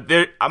number. But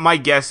my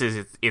guess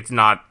is it's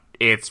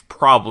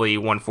probably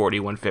 140,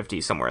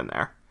 150, somewhere in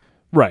there.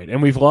 Right,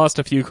 and we've lost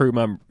a few crew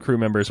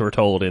members, we're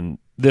told, in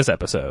this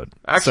episode.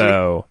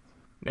 Actually,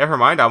 never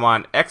mind. I'm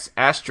on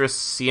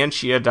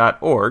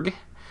x-scientia.org,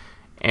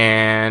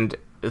 and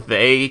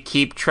they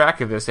keep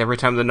track of this every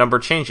time the number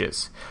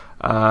changes.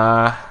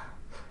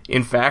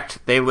 In fact,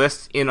 they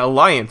list in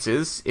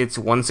alliances, it's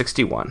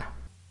 161.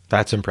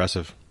 That's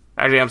impressive.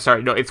 Actually, I'm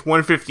sorry. No, it's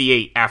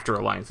 158 after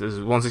alliances.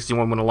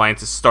 161 when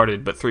alliances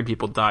started, but 3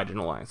 people died in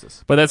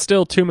alliances. But that's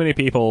still too many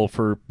people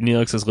for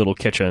Neelix's little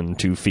kitchen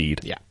to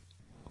feed. Yeah.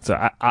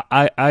 So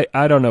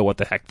I don't know what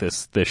the heck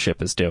this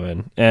ship is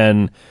doing.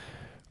 And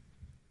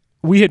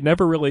we had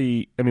never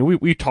really... I mean,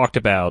 we talked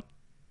about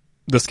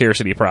the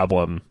scarcity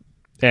problem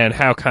and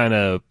how kind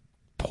of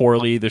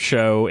poorly the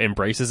show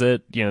embraces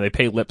it. They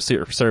pay lip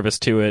service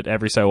to it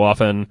every so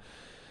often.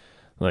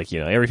 Like,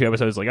 every few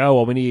episodes, like, oh,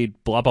 well, we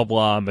need blah, blah,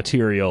 blah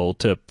material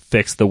to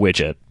fix the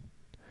widget.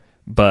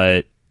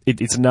 But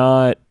it's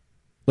not...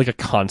 like a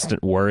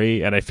constant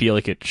worry, and I feel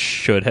like it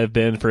should have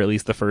been for at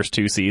least the first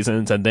 2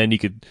 seasons, and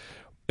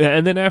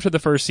then after the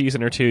first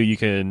season or 2, you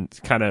can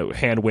kind of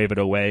hand wave it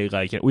away.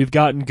 Like, we've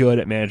gotten good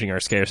at managing our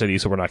scarcity,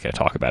 so we're not going to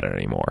talk about it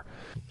anymore.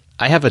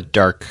 I have a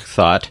dark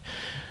thought.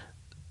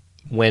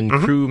 When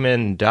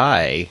crewmen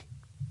die,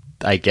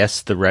 I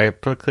guess the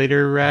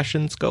replicator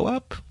rations go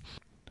up?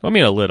 I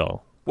mean, a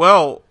little.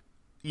 Well,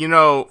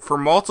 for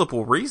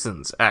multiple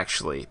reasons,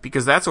 actually,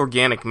 because that's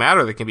organic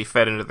matter that can be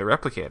fed into the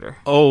replicator.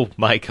 Oh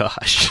my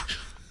gosh.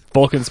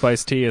 Vulcan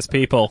Spice Tea is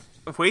people.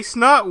 Waste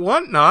not,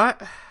 want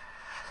not.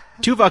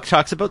 Tuvok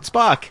talks about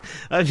Spock.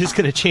 I'm just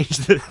going to change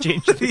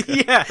the.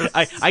 Yes.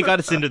 I got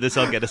us into this.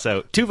 I'll get us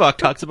out. Tuvok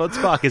talks about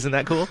Spock. Isn't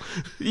that cool?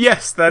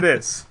 Yes, that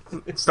is.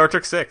 Star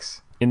Trek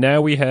 6. And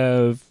now we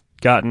have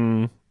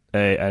gotten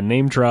a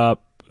name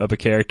drop of a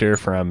character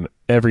from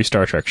every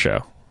Star Trek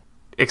show.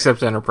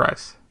 Except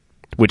Enterprise.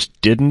 Which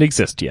didn't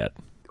exist yet.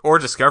 Or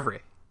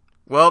Discovery.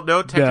 Well,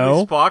 no, technically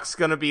No. Spock's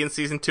going to be in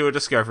Season 2 of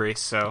Discovery,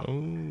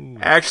 so...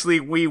 Actually,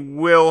 we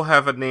will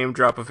have a name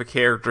drop of a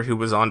character who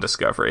was on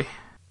Discovery.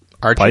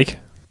 Pike?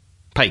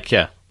 Pike,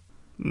 yeah.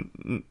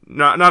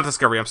 Not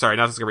Discovery, I'm sorry,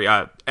 not Discovery,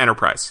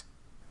 Enterprise.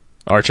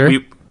 Archer?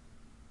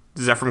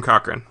 Zephram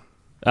Cochrane.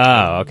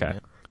 Oh, okay.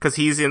 Because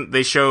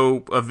they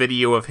show a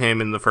video of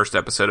him in the first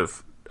episode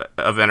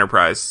of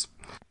Enterprise.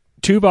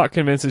 Tuvok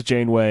convinces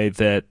Janeway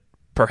that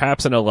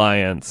perhaps an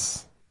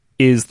alliance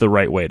is the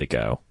right way to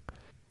go.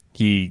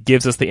 He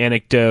gives us the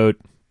anecdote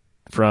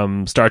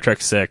from Star Trek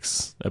VI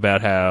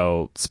about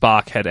how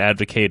Spock had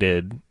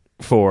advocated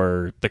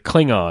for the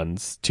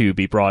Klingons to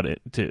be brought in,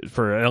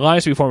 for an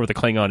alliance to be formed with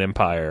the Klingon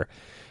Empire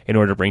in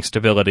order to bring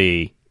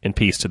stability and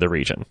peace to the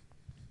region.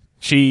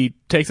 She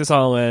takes us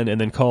all in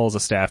and then calls a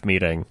staff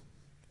meeting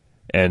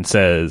and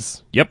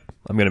says, yep,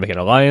 I'm going to make an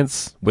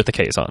alliance with the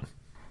Kazon.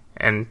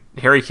 And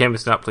Harry Kim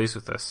is not pleased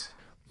with this.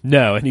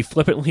 No, and he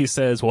flippantly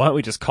says, why don't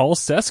we just call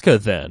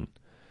Seska then?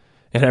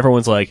 And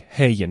everyone's like,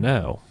 hey,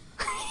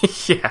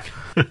 Yeah.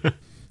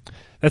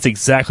 That's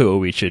exactly what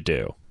we should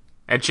do.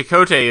 And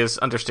Chakotay is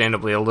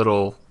understandably a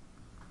little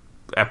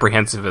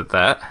apprehensive at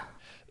that.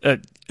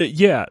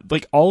 Yeah,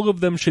 like all of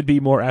them should be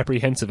more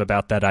apprehensive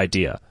about that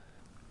idea.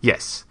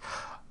 Yes.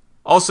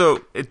 Also,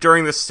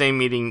 during this same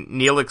meeting,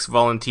 Neelix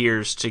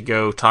volunteers to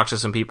go talk to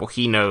some people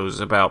he knows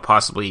about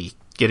possibly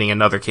getting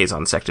another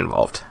Kazon sect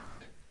involved.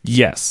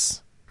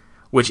 Yes.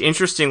 Which,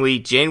 interestingly,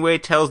 Janeway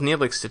tells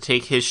Neelix to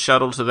take his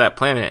shuttle to that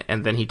planet,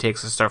 and then he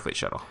takes a Starfleet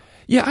shuttle.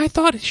 Yeah, I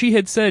thought she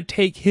had said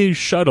take his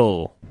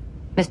shuttle.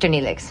 Mr.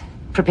 Neelix,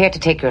 prepare to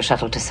take your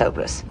shuttle to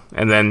Sobrus.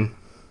 And then,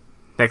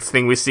 next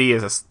thing we see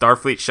is a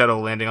Starfleet shuttle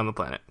landing on the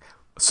planet.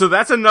 So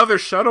that's another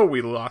shuttle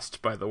we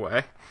lost, by the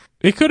way.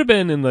 It could have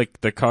been in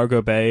like the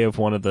cargo bay of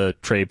one of the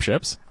trade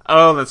ships.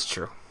 Oh, that's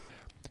true.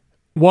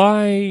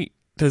 Why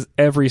does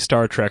every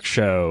Star Trek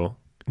show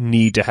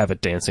need to have a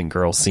dancing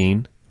girl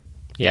scene?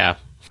 Yeah.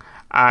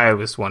 I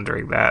was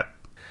wondering that.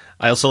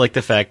 I also like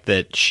the fact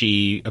that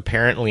she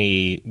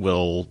apparently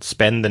will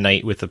spend the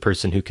night with a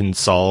person who can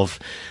solve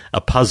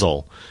a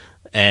puzzle.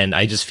 And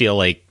I just feel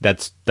like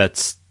that's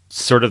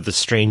sort of the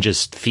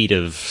strangest feat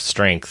of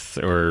strength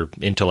or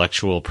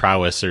intellectual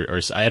prowess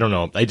or I don't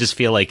know. I just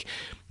feel like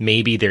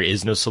maybe there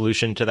is no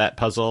solution to that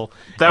puzzle.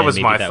 That was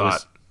my thought.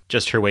 Was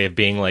just her way of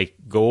being like,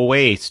 go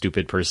away,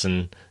 stupid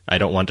person. I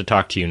don't want to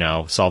talk to you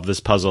now. Solve this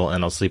puzzle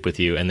and I'll sleep with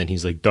you. And then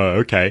he's like, duh,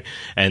 okay.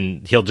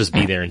 And he'll just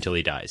be there until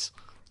he dies.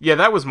 Yeah,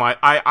 that was my...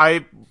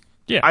 I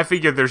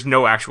figured there's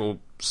no actual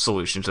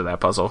solution to that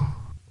puzzle.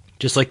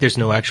 Just like there's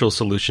no actual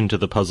solution to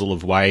the puzzle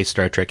of why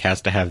Star Trek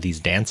has to have these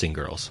dancing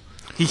girls.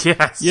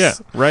 Yes. Yeah,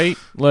 right?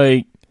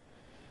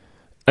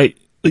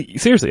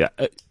 Seriously,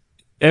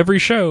 every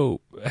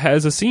show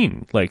has a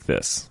scene like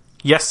this.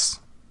 Yes.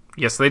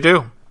 Yes, they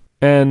do.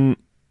 And,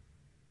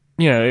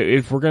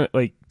 if we're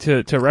going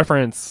to, to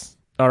reference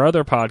our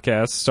other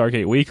podcast,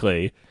 Stargate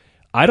Weekly,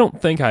 I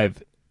don't think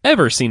I've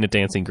ever seen a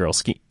dancing girl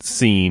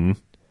scene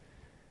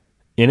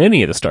in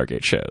any of the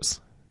Stargate shows.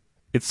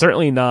 It's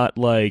certainly not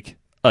like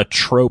a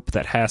trope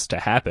that has to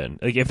happen.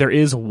 Like, if there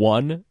is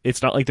one,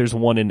 it's not like there's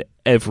one in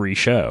every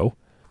show.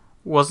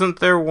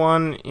 Wasn't there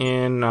one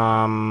in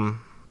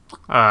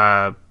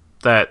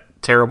that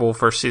terrible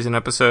first season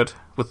episode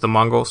with the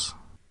Mongols?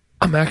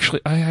 I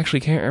actually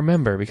can't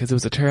remember because it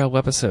was a terrible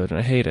episode and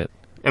I hate it.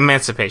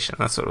 Emancipation,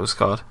 that's what it was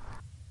called.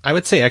 I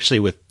would say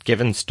actually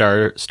given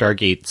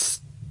Stargate's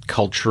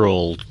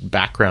cultural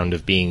background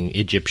of being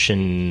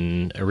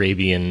Egyptian,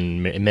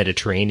 Arabian,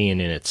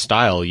 Mediterranean in its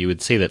style, you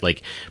would say that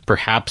like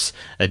perhaps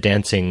a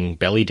dancing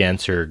belly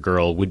dancer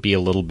girl would be a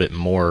little bit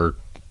more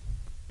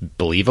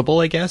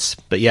believable, I guess.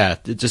 But yeah,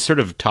 just sort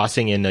of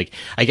tossing in like,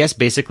 I guess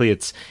basically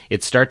it's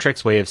Star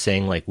Trek's way of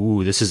saying like,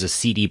 ooh, this is a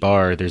seedy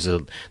bar. There's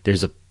a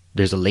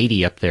there's a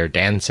lady up there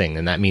dancing,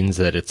 and that means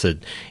that it's a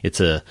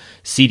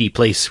seedy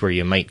place where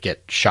you might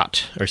get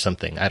shot or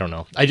something. I don't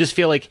know. I just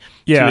feel like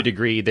to a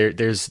degree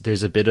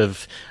there's a bit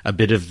of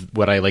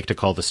what I like to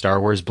call the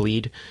Star Wars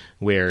bleed,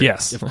 where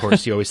yes. of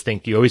course you always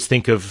think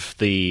of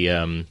the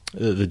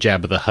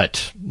Jabba the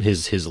Hutt,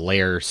 his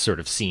lair sort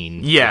of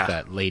scene, with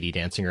that lady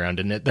dancing around,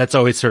 and that's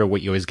always sort of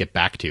what you always get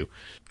back to.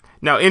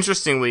 Now,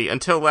 interestingly,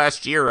 until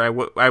last year, I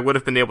would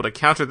have been able to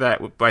counter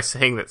that by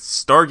saying that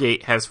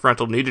Stargate has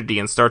frontal nudity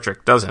and Star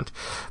Trek doesn't.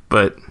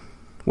 But,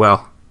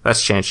 well,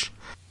 that's changed.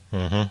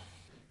 Mm-hmm.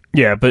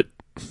 Yeah, but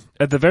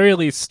at the very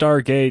least,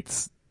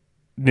 Stargate's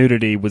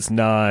nudity was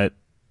not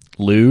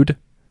lewd.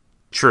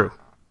 True.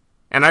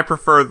 And I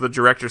prefer the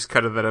director's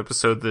cut of that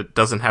episode that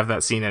doesn't have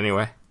that scene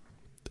anyway.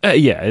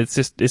 Yeah, it's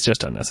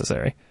just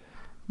unnecessary.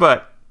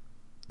 But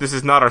this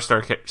is not our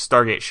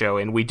Stargate show,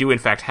 and we do in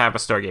fact have a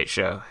Stargate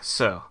show,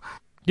 so...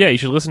 Yeah, you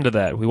should listen to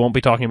that. We won't be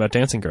talking about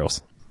dancing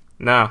girls.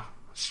 No,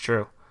 it's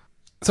true.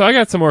 So I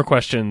got some more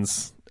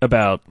questions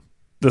about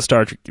the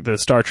Star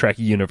Trek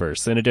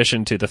universe, in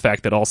addition to the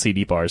fact that all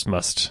CD bars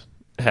must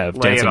have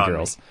dancing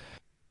girls.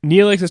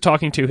 Neelix is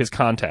talking to his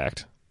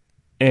contact,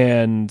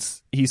 and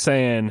he's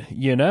saying,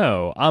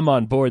 I'm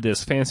on board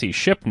this fancy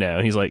ship now.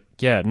 And he's like,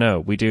 yeah, no,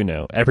 we do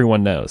know.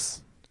 Everyone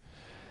knows.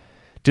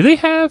 Do they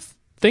have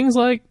things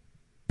like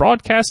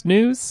broadcast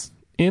news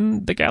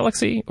in the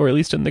galaxy, or at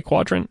least in the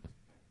quadrant?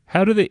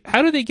 How do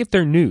they get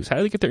their news? How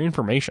do they get their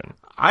information?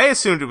 I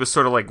assumed it was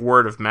sort of like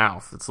word of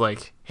mouth. It's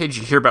like, hey, did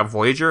you hear about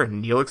Voyager?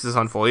 And Neelix is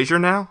on Voyager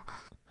now?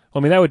 Well, I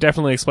mean, that would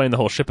definitely explain the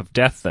whole Ship of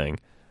Death thing.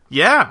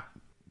 Yeah.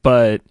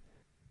 But,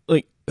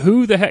 like,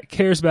 who the heck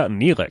cares about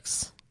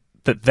Neelix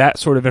that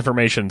sort of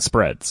information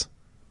spreads?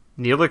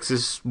 Neelix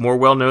is more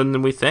well-known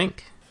than we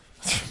think.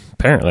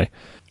 Apparently.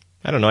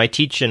 I don't know. I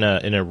teach in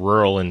a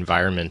rural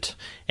environment,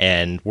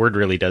 and word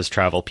really does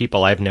travel.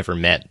 People I've never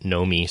met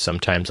know me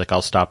sometimes. Like,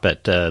 I'll stop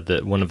at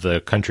one of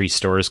the country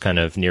stores kind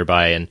of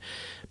nearby, and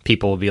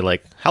people will be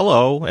like,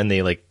 hello, and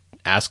they like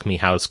ask me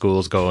how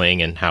school's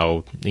going and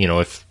how,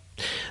 if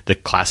the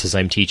classes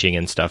I'm teaching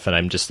and stuff, and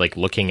I'm just like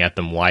looking at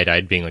them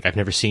wide-eyed, being like, I've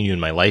never seen you in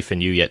my life,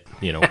 and you yet,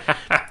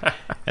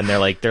 and they're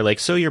like,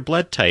 so your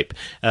blood type.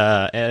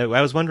 And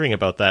I was wondering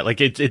about that. Like,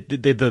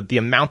 the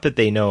amount that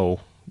they know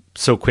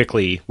so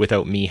quickly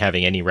without me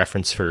having any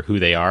reference for who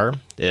they are,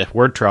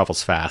 word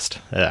travels fast,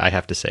 I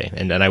have to say.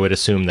 And I would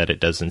assume that it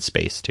does in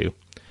space, too.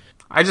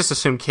 I just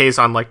assume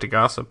Kazon liked to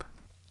gossip.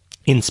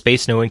 In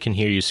space, no one can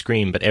hear you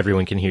scream, but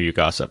everyone can hear you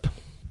gossip.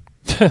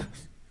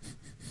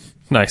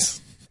 Nice.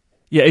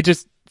 Yeah, it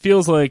just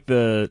feels like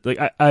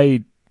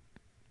I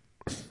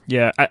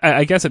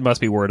guess it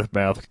must be word of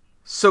mouth.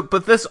 So,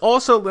 but this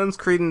also lends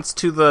credence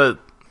to the...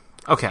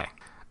 Okay.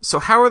 So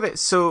how are they...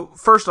 So,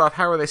 first off,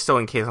 how are they still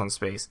in Kazon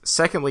space?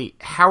 Secondly,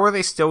 how are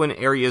they still in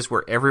areas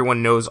where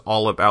everyone knows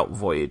all about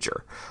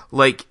Voyager?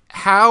 Like,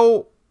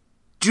 how...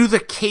 Do the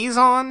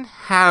Kazon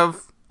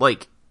have,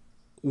 like,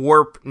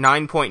 warp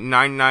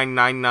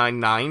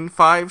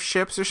 9.999995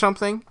 ships or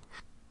something?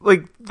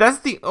 Like, that's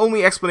the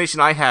only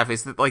explanation I have,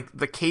 is that, like,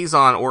 the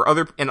Kazon or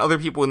other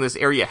people in this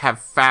area have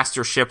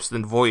faster ships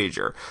than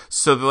Voyager.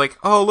 So they're like,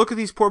 oh, look at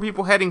these poor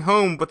people heading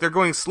home, but they're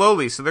going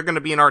slowly, so they're going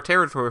to be in our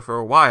territory for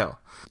a while.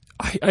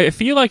 I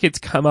feel like it's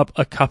come up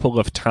a couple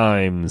of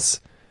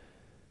times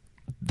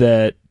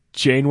that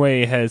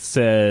Janeway has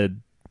said,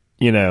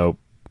 Mr.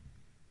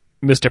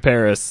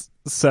 Paris,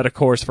 set a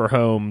course for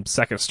home,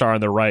 second star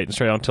on the right, and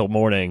straight on till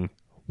morning,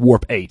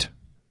 warp 8.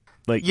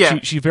 Like, yeah.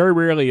 She very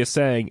rarely is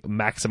saying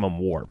maximum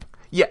warp.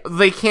 Yeah,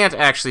 they can't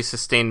actually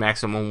sustain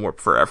maximum warp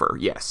forever,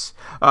 yes.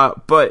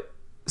 But,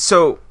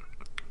 so,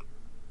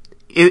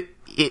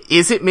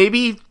 is it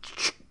maybe...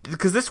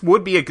 Because this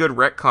would be a good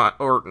retcon,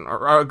 or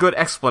a good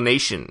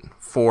explanation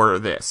for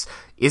this.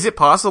 Is it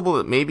possible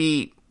that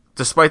maybe,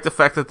 despite the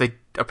fact that they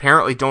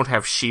apparently don't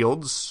have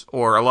shields,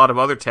 or a lot of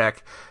other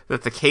tech,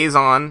 that the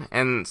Kazon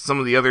and some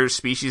of the other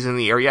species in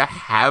the area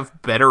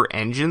have better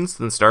engines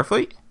than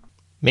Starfleet?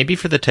 Maybe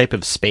for the type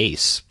of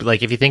space.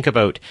 Like, if you think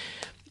about...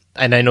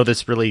 And I know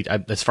this really,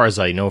 as far as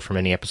I know from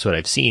any episode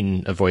I've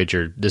seen of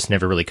Voyager, this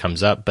never really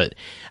comes up, but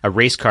a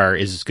race car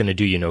is going to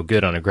do you no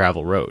good on a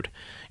gravel road.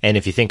 And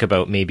if you think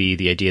about maybe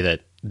the idea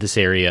that this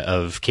area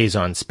of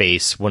Kazon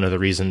space, one of the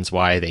reasons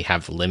why they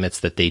have limits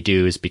that they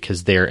do is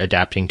because they're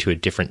adapting to a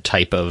different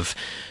type of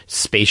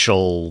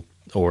spatial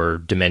or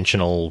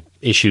dimensional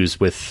issues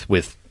with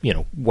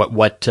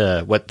what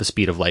the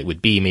speed of light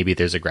would be. Maybe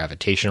there's a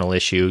gravitational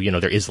issue.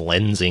 There is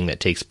lensing that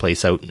takes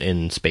place out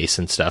in space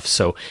and stuff.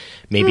 So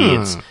maybe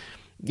it's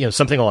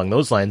something along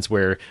those lines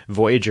where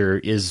Voyager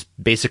is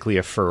basically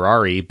a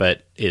Ferrari,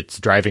 but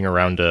it's driving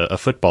around a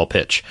football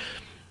pitch.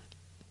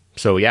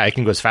 So yeah, it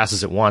can go as fast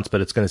as it wants,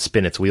 but it's going to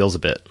spin its wheels a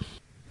bit.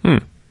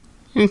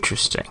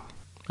 Interesting.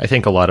 I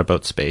think a lot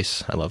about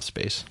space. I love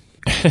space.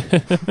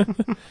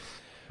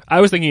 I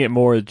was thinking it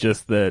more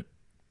just that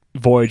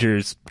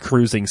Voyager's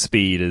cruising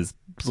speed is,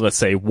 let's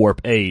say,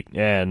 warp 8,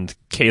 and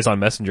Kazon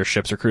messenger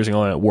ships are cruising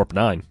only at warp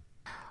 9.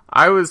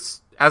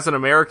 As an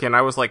American,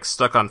 I was like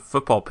stuck on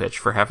football pitch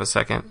for half a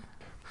second.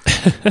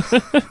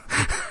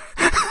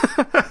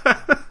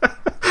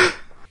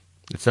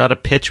 It's not a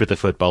pitch with a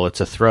football; it's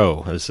a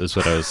throw. Is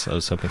what I was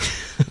hoping.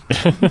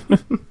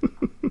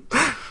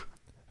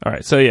 All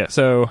right,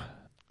 so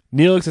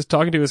Neelix is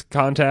talking to his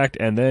contact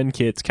and then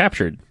gets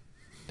captured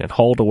and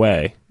hauled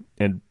away,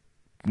 and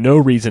no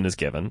reason is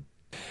given.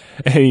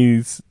 And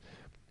he's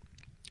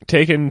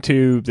taken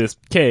to this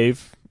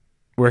cave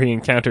where he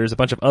encounters a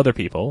bunch of other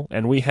people,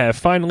 and we have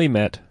finally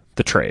met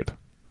the Trabe.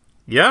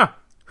 Yeah,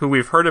 who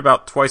we've heard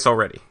about twice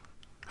already.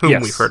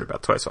 Yes. We've heard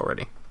about twice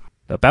already.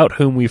 About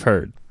whom we've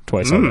heard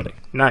twice already.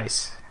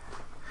 Nice.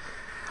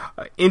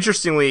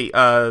 Interestingly,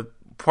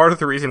 part of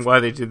the reason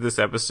why they did this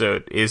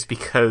episode is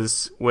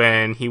because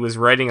when he was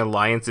writing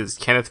Alliances,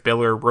 Kenneth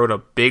Miller wrote a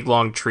big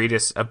long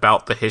treatise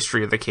about the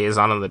history of the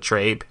Kazon and the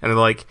Trabe, and they're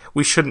like,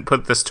 we shouldn't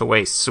put this to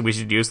waste, so we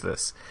should use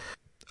this.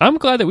 I'm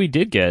glad that we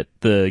did get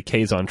the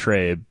Kazon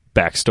Trabe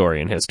backstory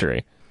and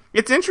history.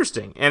 It's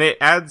interesting, and it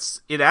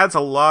adds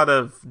a lot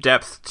of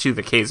depth to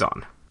the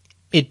Kazon.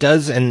 It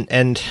does,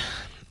 and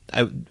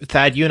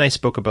Thad, you and I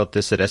spoke about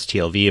this at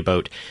STLV,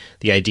 about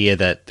the idea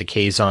that the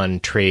Kazon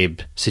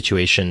Trabe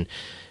situation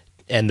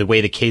and the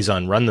way the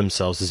Kazon run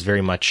themselves is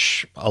very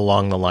much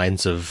along the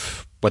lines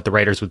of what the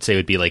writers would say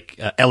would be like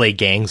LA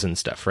gangs and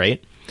stuff,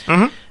 right?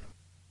 Mm-hmm.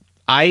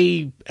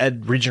 I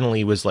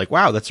originally was like,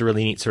 wow, that's a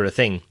really neat sort of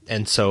thing.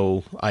 And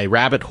so I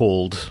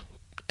rabbit-holed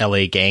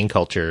LA gang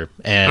culture,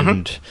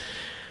 and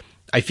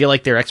I feel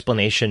like their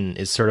explanation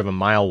is sort of a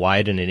mile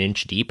wide and an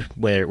inch deep,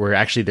 where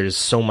actually there's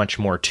so much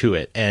more to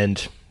it.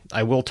 And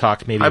I will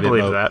talk maybe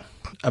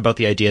about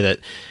the idea that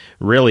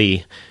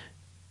really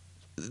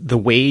the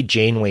way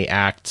Janeway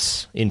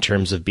acts in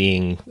terms of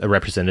being a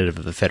representative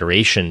of the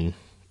Federation,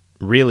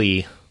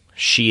 really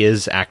she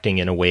is acting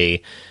in a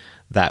way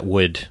that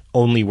would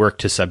only work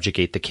to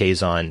subjugate the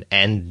Kazon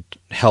and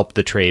help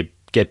the Trabe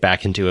get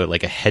back into a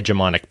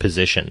hegemonic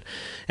position.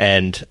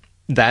 And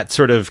that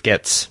sort of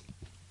gets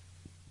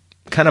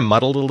kind of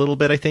muddled a little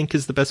bit, I think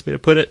is the best way to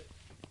put it.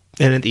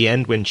 And at the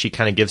end, when she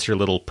kind of gives her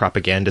little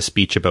propaganda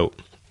speech about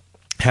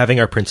having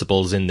our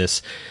principles in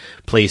this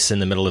place in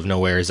the middle of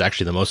nowhere is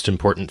actually the most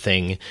important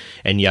thing,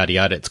 and yada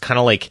yada, it's kind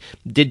of like,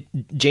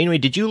 Janeway,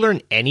 did you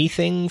learn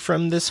anything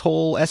from this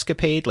whole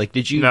escapade?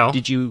 No.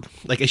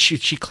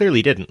 She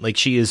clearly didn't.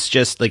 She is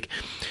just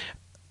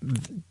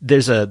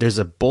there's a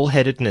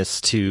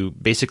bullheadedness to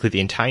basically the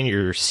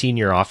entire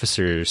senior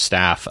officer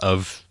staff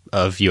of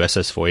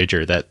USS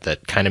Voyager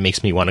that kind of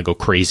makes me want to go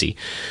crazy.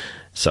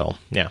 So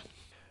yeah.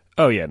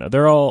 Oh yeah, no,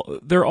 they're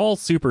all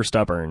super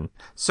stubborn.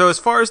 So as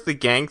far as the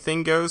gang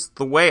thing goes,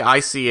 the way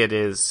I see it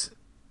is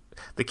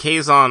the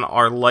Kazon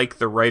are like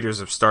the writers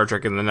of Star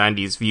Trek in the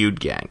 90s viewed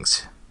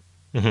gangs.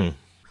 Mm-hmm.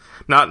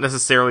 Not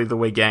necessarily the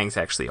way gangs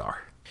actually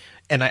are.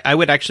 And I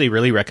would actually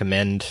really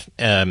recommend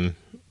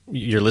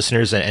your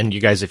listeners and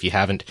you guys, if you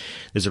haven't,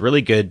 there's a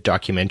really good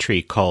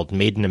documentary called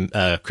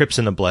Crips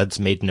and the Bloods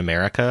Made in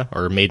America,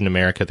 or Made in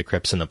America, the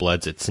Crips and the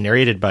Bloods. It's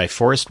narrated by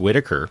Forrest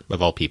Whitaker,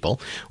 of all people,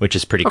 which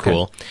is pretty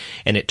cool.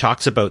 And it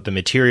talks about the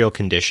material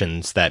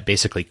conditions that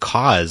basically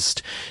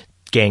caused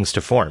gangs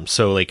to form.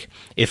 So,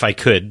 if I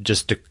could,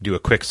 just to do a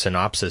quick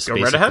synopsis. Go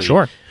right ahead.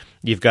 Sure.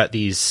 You've got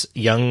these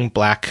young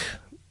black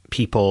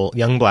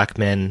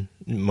men,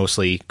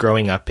 mostly,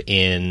 growing up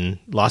in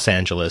Los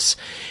Angeles,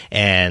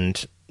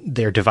 and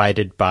they're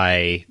divided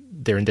by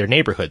their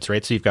neighborhoods,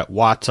 right? So you've got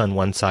Watts on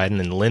one side and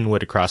then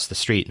Linwood across the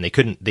street,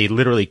 and they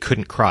literally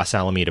couldn't cross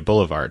Alameda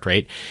Boulevard,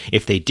 right?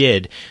 If they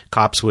did,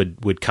 cops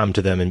would come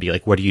to them and be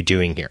like, what are you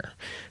doing here?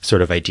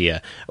 Sort of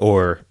idea.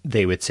 Or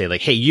they would say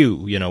hey, you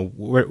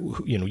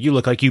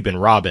look like you've been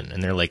robbing.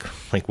 And they're like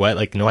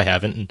what? No, I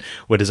haven't. And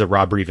what does a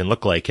robber even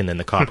look like? And then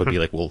the cop would be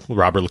like, well,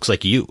 robber looks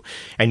like you.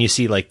 And you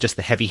see just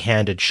the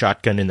heavy-handed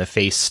shotgun in the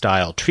face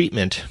style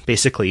treatment,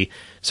 basically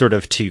sort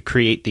of to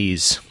create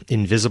these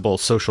invisible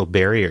social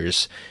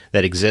barriers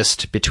that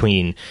exist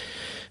between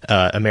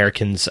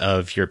Americans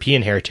of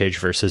European heritage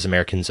versus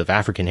Americans of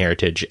African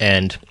heritage.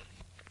 And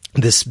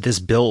this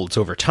builds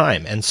over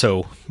time. And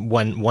so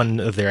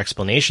one of their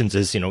explanations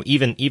is,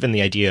 even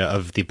the idea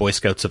of the Boy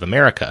Scouts of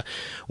America.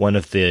 One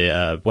of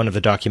the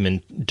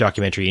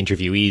documentary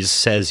interviewees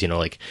says,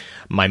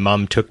 my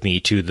mom took me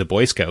to the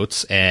Boy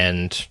Scouts,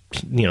 and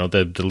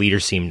the leader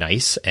seemed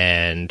nice,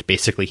 and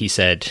basically he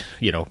said,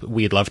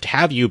 we'd love to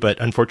have you, but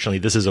unfortunately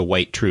this is a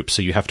white troop,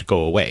 so you have to go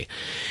away.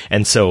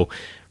 And so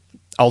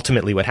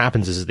ultimately what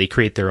happens is they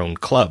create their own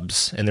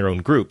clubs and their own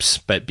groups,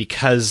 but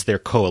because they're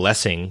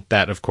coalescing,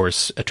 that of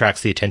course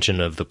attracts the attention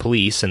of the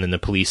police, and then the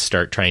police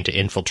start trying to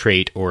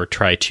infiltrate or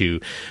try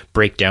to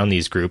break down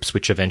these groups,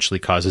 which eventually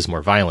causes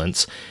more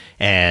violence,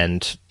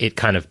 and it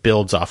kind of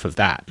builds off of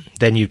that.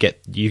 Then you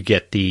get the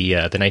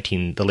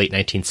late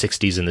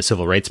 1960s and the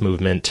civil rights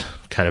movement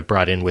kind of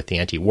brought in with the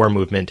anti-war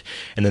movement,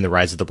 and then the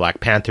rise of the Black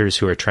Panthers,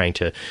 who are trying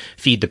to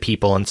feed the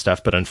people and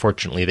stuff, but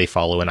unfortunately they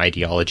follow an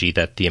ideology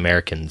that the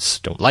Americans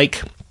don't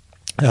like.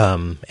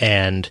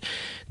 And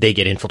they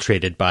get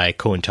infiltrated by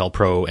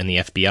COINTELPRO and the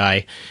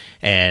FBI,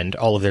 and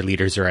all of their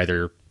leaders are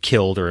either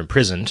killed or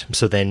imprisoned.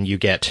 So then you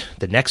get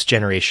the next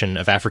generation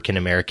of African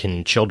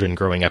American children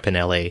growing up in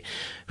LA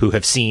who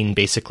have seen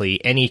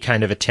basically any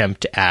kind of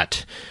attempt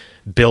at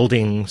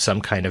building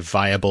some kind of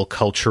viable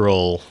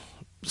cultural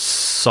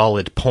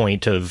solid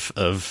point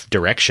of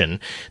direction,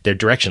 they're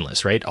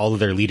directionless, right? All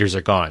of their leaders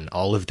are gone.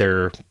 All of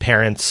their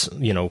parents,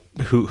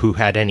 who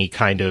had any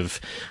kind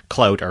of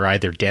clout are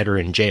either dead or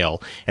in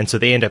jail. And so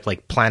they end up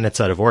like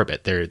planets out of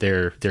orbit.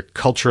 They're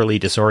culturally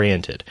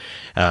disoriented.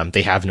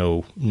 They have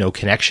no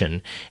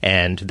connection.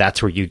 And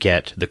that's where you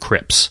get the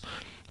Crips,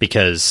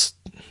 because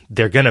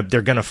they're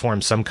gonna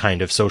form some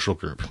kind of social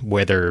group,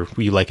 whether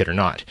you like it or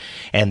not.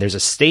 And there's a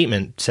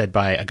statement said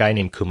by a guy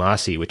named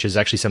Kumasi, which is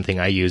actually something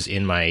I use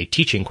in my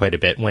teaching quite a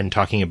bit when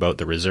talking about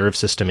the reserve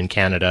system in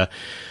Canada,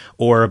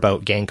 or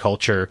about gang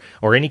culture,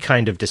 or any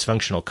kind of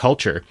dysfunctional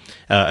culture,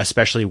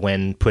 especially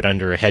when put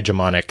under a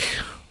hegemonic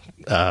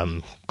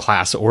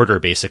class order,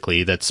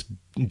 basically, that's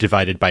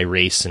divided by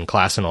race and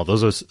class and all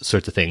those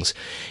sorts of things.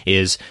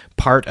 Is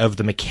part of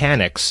the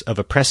mechanics of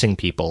oppressing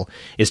people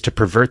is to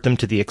pervert them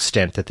to the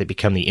extent that they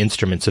become the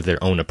instruments of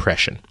their own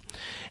oppression.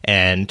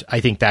 And I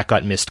think that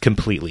got missed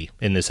completely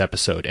in this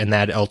episode. And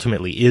that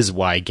ultimately is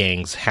why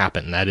gangs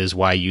happen. That is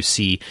why you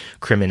see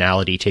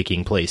criminality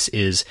taking place,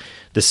 is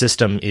the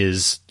system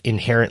is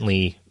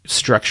inherently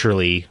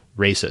structurally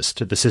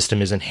racist. The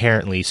system is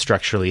inherently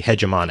structurally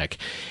hegemonic.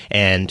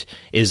 And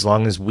as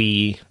long as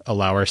we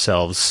allow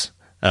ourselves,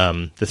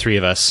 the three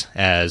of us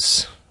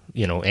as,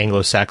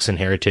 Anglo-Saxon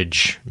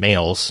heritage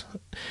males,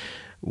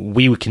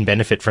 we can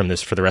benefit from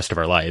this for the rest of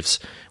our lives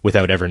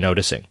without ever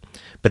noticing.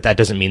 But that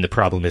doesn't mean the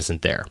problem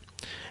isn't there.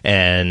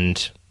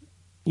 And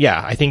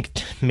yeah, I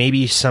think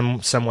maybe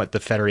somewhat the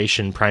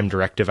Federation Prime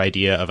Directive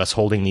idea of us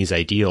holding these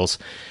ideals,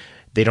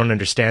 they don't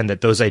understand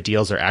that those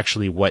ideals are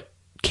actually what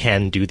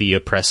can do the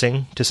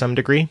oppressing to some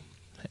degree.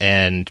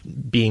 And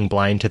being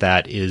blind to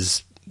that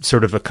is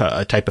sort of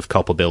a type of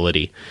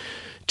culpability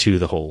to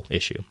the whole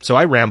issue. So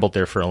I rambled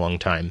there for a long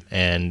time,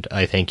 and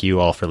I thank you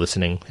all for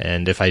listening.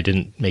 And if I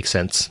didn't make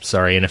sense,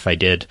 sorry. And if I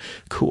did,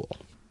 cool.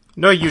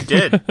 No, you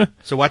did.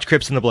 So watch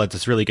Crips and the Bloods.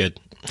 It's really good.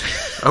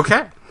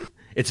 Okay.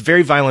 It's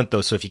very violent,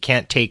 though, so if you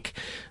can't take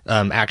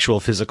actual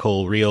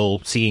physical,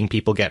 real, seeing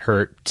people get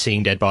hurt,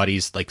 seeing dead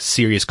bodies, like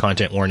serious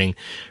content warning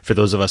for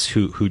those of us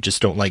who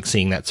just don't like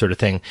seeing that sort of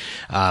thing,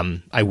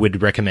 I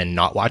would recommend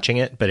not watching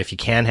it. But if you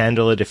can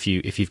handle it, if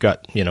you've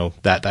got,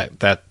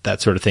 that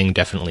sort of thing,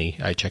 definitely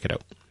I check it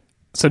out.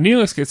 So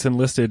Neelix gets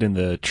enlisted in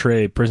the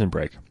Trey prison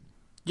break.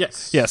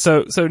 Yes. Yeah,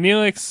 so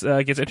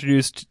Neelix gets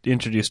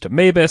introduced to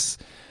Mavis.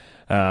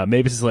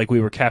 Mavis is like,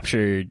 we were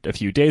captured a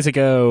few days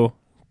ago.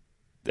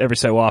 Every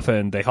so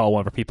often, they haul one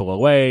of our people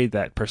away.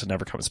 That person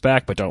never comes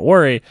back, but don't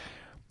worry.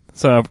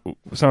 So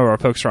some of our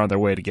folks are on their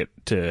way to get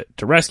to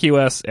rescue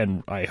us,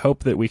 and I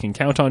hope that we can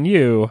count on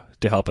you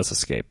to help us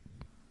escape.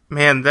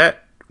 Man,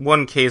 that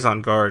one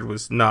Kazon guard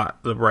was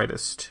not the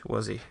brightest,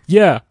 was he?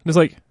 Yeah, it's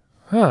like,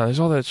 there's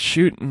all that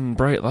shooting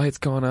bright lights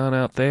going on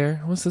out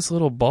there. What's this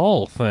little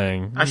ball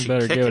thing? I should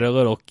better kick give it it. a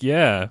little,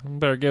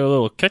 better give it a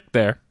little kick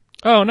there.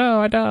 Oh no,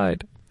 I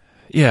died.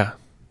 Yeah,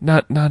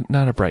 not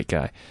a bright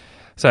guy.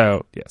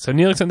 So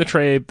Neelix and the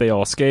Trabe, they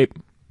all escape.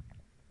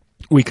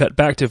 We cut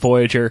back to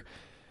Voyager.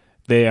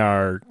 They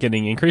are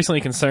getting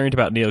increasingly concerned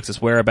about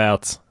Neelix's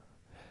whereabouts,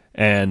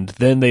 and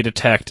then they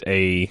detect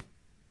a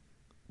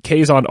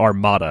Kazon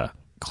armada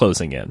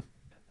closing in.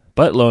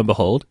 But lo and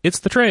behold, it's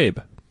the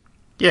Trabe.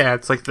 Yeah,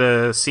 it's like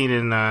the scene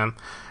in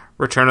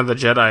Return of the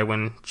Jedi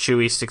when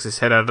Chewie sticks his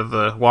head out of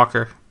the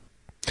walker.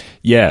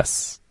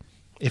 Yes.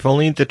 If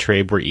only the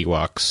Trabe were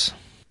Ewoks.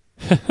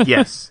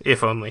 Yes,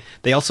 if only.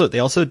 They also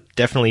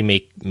definitely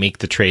make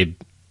the Trabe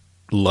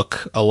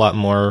look a lot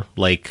more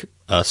like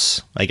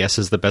us, I guess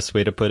is the best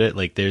way to put it.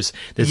 Like there's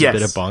Yes. a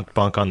bit of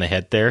bonk on the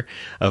head there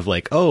of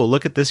like, oh,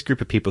 look at this group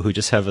of people who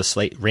just have a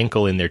slight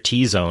wrinkle in their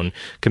T-zone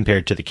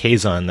compared to the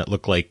Kazon that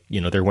look like,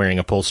 they're wearing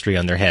upholstery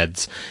on their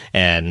heads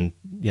and,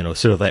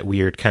 sort of that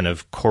weird kind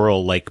of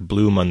coral-like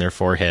bloom on their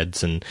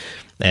foreheads and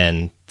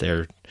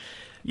they're...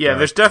 Yeah,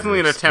 there's definitely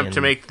an skin. attempt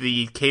to make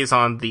the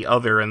Kazon the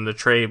other and the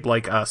Trabe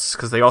like us,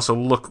 because they also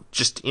look,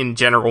 just in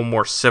general,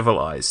 more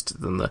civilized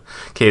than the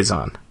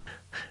Kazon.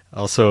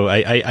 Also,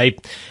 I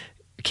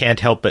can't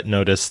help but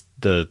notice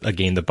the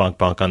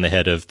bonk on the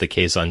head of the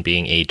Kazon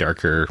being a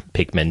darker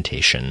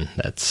pigmentation.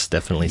 That's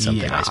definitely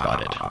something I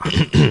spotted.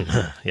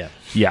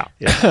 Yeah.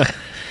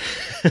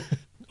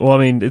 Well, I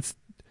mean, it's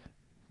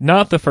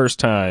not the first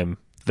time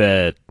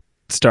that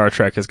Star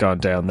Trek has gone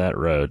down that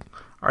road.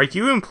 Are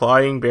you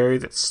implying, Barry,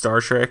 that Star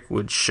Trek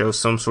would show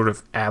some sort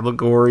of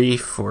allegory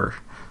for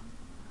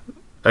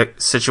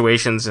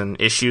situations and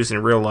issues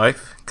in real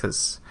life?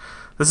 Because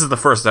this is the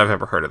first I've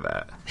ever heard of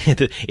that.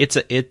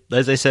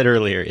 As I said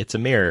earlier, it's a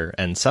mirror,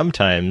 and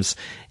sometimes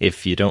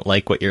if you don't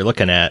like what you're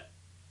looking at,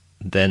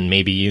 then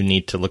maybe you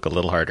need to look a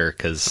little harder,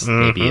 because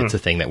maybe it's a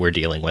thing that we're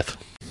dealing with.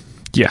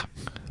 Yeah.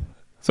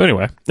 So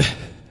anyway,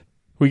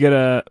 we get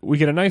a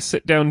nice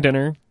sit-down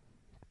dinner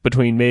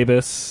between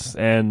Mavis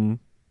and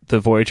the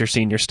Voyager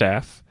senior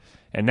staff,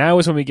 and now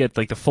is when we get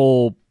like the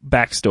full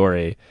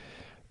backstory,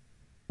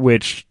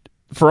 which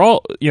for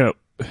all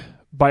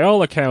by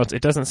all accounts,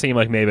 it doesn't seem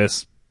like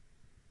Mavis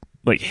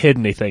hid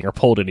anything or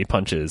pulled any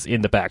punches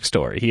in the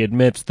backstory. He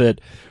admits that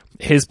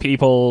his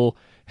people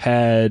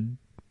had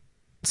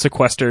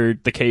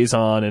sequestered the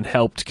Kazon and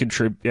helped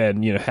contribute,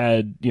 and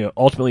had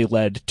ultimately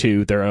led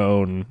to their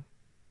own.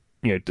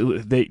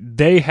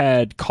 They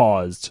had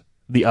caused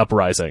the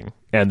uprising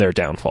and their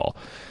downfall.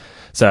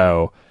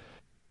 So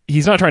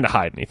he's not trying to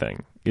hide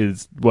anything,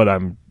 is what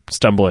I'm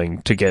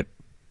stumbling to get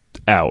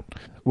out,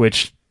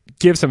 which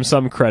gives him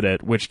some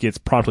credit, which gets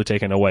promptly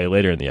taken away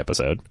later in the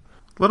episode.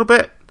 A little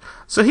bit.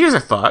 So here's a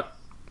thought.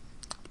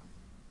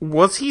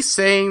 Was he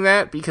saying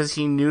that because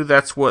he knew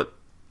that's what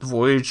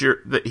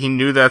he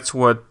knew that's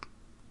what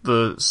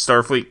the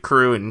Starfleet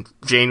crew and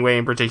Janeway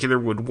in particular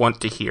would want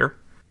to hear?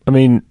 I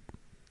mean,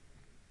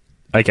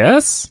 I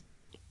guess.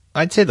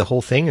 I'd say the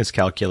whole thing is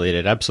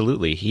calculated.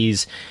 Absolutely.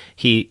 He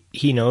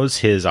knows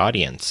his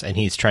audience, and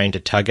he's trying to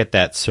tug at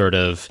that sort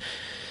of,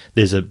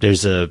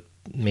 there's a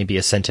maybe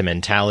a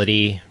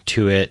sentimentality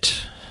to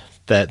it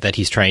that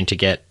he's trying to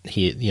get.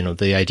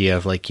 The idea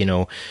of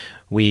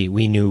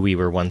we knew we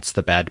were once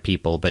the bad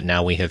people, but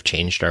now we have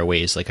changed our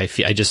ways.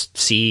 I just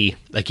see,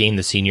 again,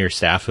 the senior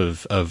staff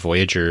of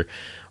Voyager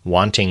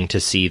wanting to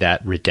see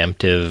that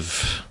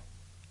redemptive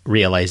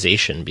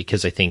realization,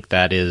 because I think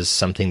that is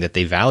something that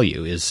they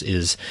value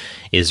is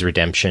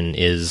redemption,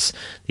 is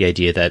the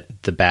idea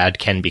that the bad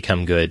can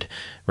become good,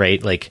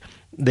 right?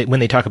 When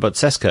they talk about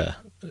Seska,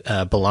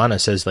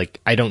 B'Elanna says,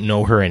 I don't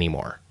know her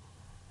anymore.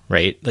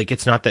 Right?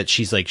 It's not that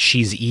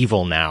she's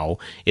evil now.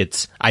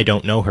 It's, I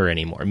don't know her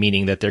anymore,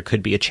 meaning that there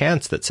could be a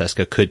chance that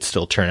Seska could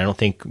still turn. I don't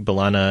think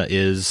B'Elanna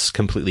is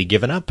completely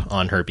given up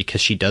on her, because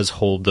she does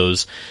hold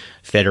those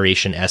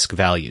Federation-esque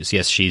values.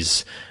 Yes,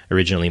 she's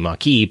originally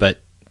Maquis,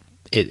 but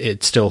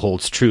it still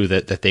holds true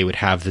that they would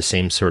have the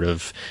same sort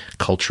of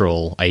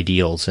cultural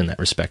ideals in that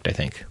respect, I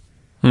think.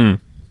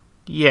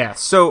 Yeah,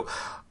 so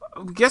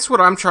I guess what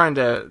I'm trying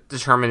to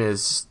determine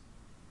is,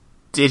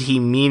 did he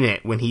mean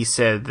it when he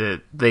said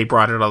that they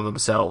brought it on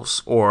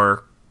themselves,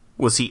 or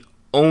was he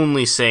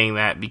only saying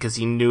that because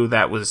he knew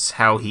that was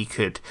how he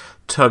could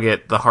tug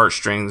at the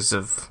heartstrings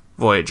of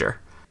Voyager?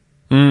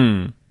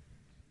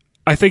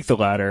 I think the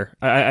latter.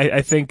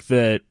 I think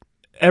that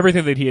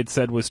everything that he had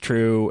said was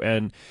true,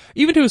 and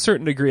even to a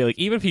certain degree,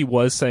 even if he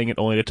was saying it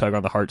only to tug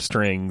on the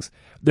heartstrings,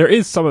 there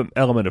is some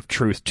element of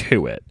truth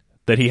to it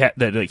that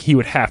he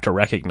would have to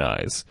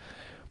recognize.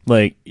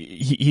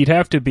 He'd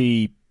have to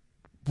be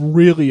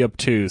really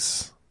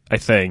obtuse, I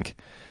think,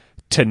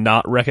 to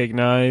not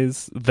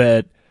recognize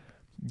that,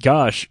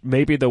 gosh,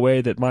 maybe the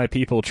way that my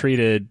people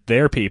treated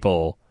their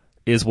people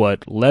is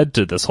what led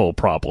to this whole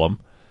problem.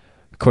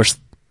 Of course,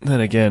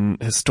 then again,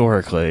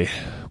 historically,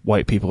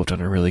 white people have done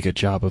a really good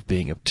job of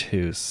being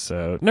obtuse,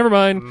 so never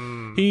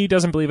mind. He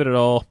doesn't believe it at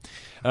all.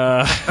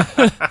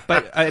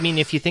 But I mean,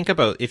 if you think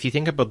about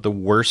the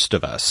worst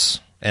of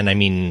us, and I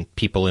mean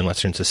people in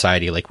Western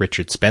society like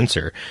Richard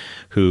Spencer,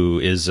 who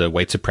is a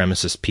white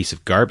supremacist piece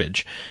of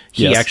garbage,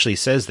 he actually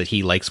says that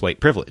he likes white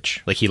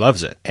privilege. He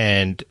loves it.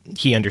 And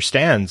he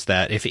understands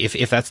that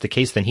if that's the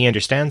case, then he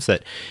understands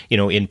that,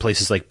 in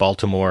places like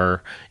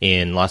Baltimore,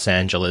 in Los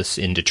Angeles,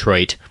 in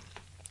Detroit,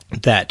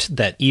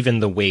 that even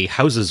the way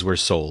houses were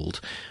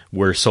sold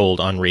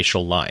on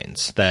racial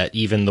lines, that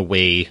even the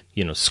way,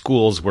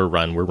 schools were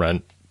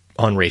run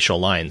on racial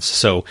lines.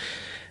 So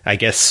I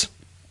guess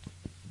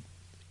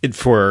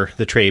for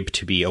the Trabe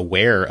to be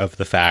aware of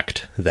the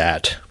fact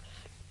that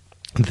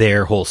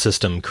their whole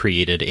system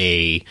created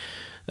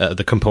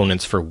the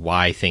components for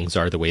why things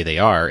are the way they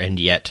are, and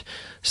yet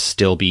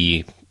still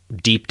be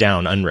deep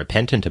down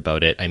unrepentant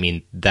about it, I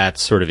mean, that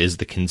sort of is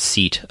the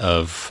conceit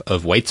of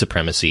white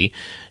supremacy,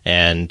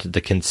 and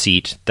the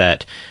conceit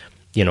that,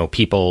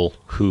 people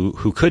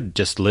who could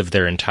just live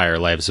their entire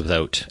lives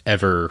without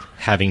ever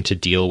having to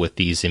deal with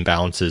these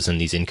imbalances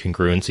and these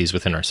incongruencies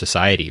within our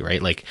society,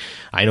 right?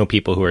 I know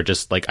people who are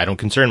just I don't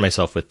concern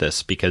myself with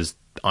this, because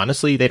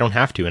honestly, they don't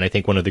have to. And I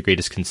think one of the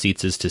greatest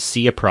conceits is to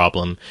see a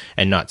problem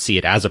and not see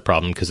it as a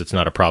problem because it's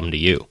not a problem to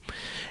you.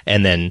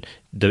 And then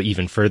the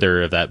even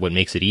further of that, what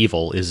makes it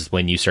evil is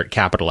when you start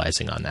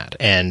capitalizing on that.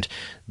 And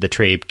the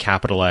Trabe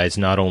capitalize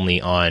not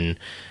only on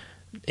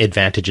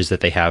advantages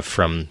that they have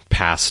from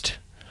past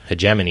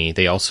hegemony,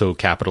 they also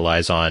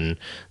capitalize on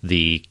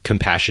the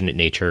compassionate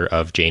nature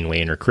of Janeway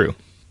and her crew.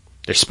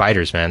 They're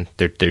spiders, man.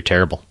 They're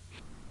terrible.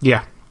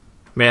 Yeah.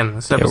 Man,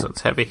 this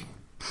episode's heavy.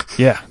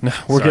 Yeah. No,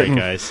 Sorry,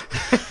 guys.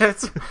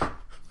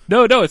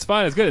 No, it's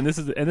fine. It's good. And this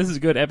is a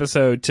good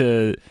episode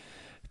to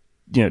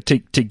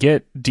to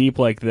get deep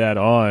like that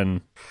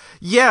on.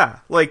 Yeah,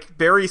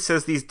 Barry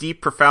says these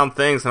deep, profound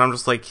things, and I'm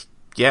just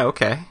yeah,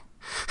 okay.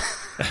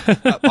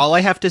 All I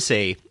have to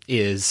say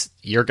is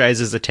your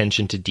guys'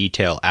 attention to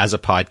detail as a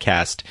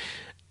podcast.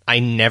 I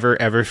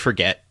never, ever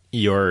forget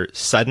your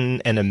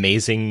sudden and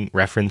amazing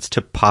reference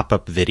to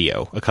pop-up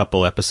video a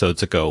couple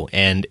episodes ago.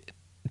 And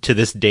to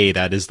this day,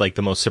 that is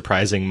the most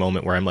surprising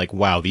moment where I'm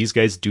wow, these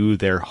guys do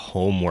their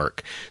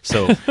homework.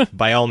 So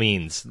by all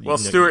means. Well,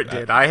 Stuart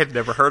did. I had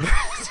never heard of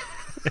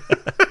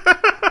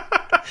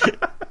it.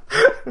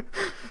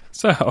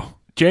 So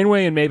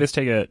Janeway and Mavis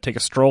take a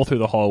stroll through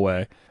the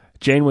hallway.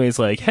 Janeway's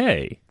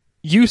hey,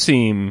 you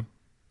seem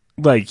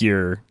like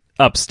you're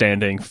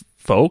upstanding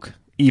folk,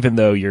 even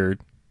though you're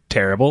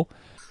terrible.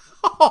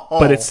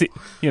 But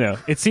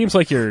it seems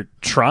like you're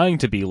trying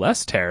to be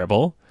less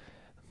terrible.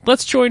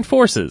 Let's join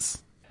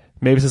forces.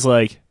 Mavis is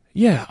like,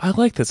 yeah, I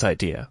like this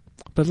idea,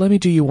 but let me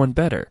do you one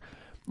better.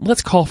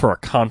 Let's call for a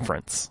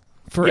conference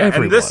for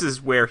everyone. And this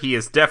is where he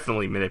is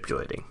definitely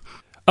manipulating.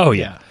 Oh,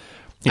 yeah.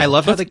 I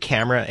love how the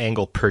camera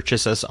angle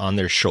perches us on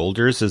their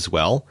shoulders as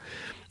well.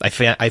 I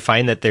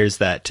find that there's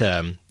that,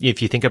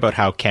 if you think about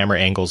how camera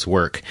angles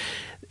work,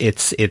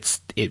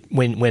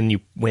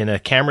 when a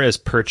camera is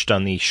perched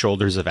on the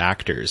shoulders of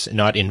actors,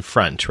 not in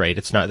front, right?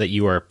 It's not that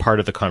you are part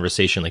of the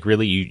conversation. Like,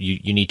 really,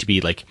 you need to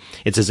be like,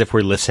 it's as if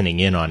we're listening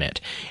in on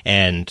it.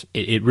 And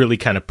it really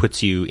kind of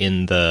puts you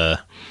in the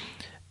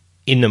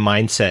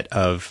mindset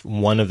of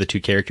one of the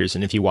two characters.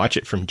 And if you watch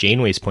it from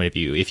Janeway's point of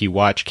view, if you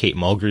watch Kate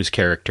Mulgrew's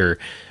character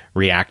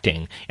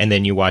reacting, and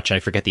then you watch, I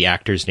forget the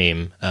actor's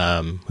name,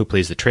 who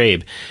plays the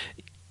Trabe,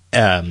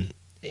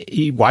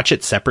 you watch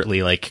it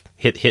separately, like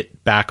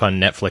hit back on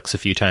Netflix a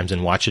few times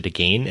and watch it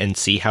again and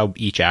see how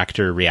each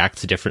actor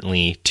reacts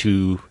differently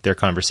to their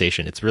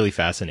conversation. It's really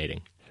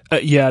fascinating.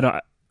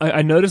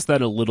 I noticed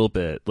that a little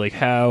bit, like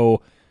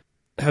how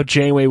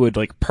Janeway would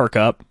like perk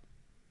up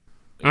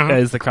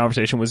as the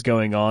conversation was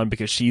going on,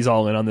 because she's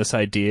all in on this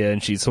idea,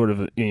 and she's sort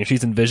of,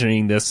 she's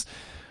envisioning this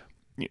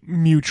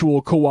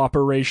mutual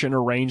cooperation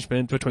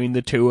arrangement between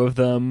the two of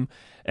them.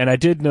 And I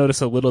did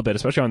notice a little bit,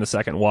 especially on the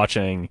second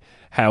watching,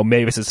 how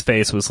Mavis's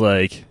face was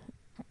like,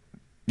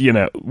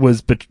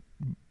 was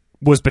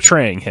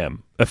betraying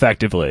him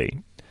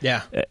effectively.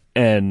 Yeah,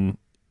 and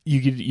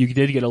you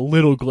did get a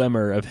little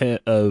glimmer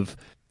of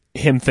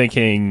him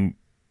thinking,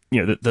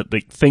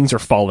 that things are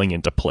falling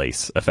into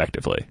place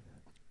effectively.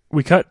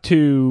 We cut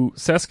to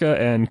Seska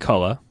and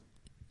Kulla,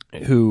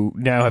 who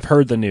now have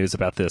heard the news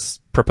about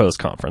this proposed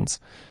conference,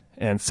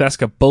 and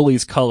Seska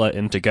bullies Kulla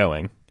into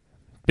going,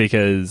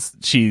 because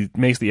she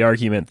makes the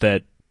argument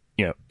that,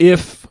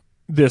 if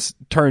this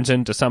turns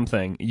into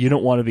something, you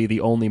don't want to be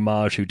the only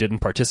Maj who didn't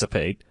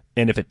participate,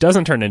 and if it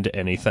doesn't turn into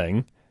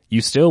anything,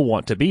 you still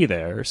want to be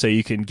there so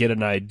you can get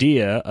an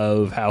idea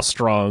of how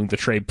strong the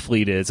Trabe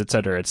fleet is,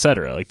 etc.,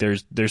 etc. Like,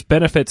 there's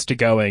benefits to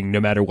going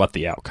no matter what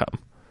the outcome.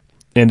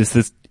 And it's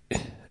this...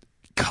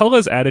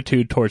 Kulla's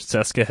attitude towards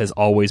Seska has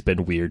always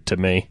been weird to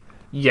me.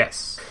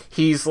 Yes.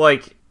 He's,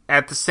 like,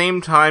 at the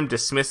same time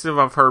dismissive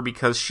of her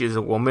because she's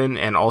a woman,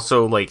 and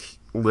also, like,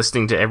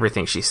 listening to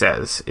everything she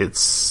says.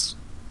 It's...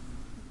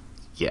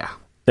 yeah.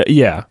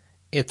 Yeah.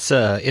 It's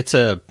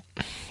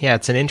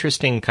an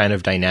interesting kind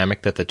of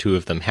dynamic that the two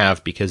of them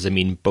have, because, I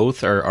mean,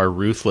 both are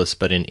ruthless,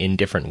 but in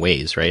different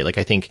ways, right? Like,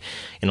 I think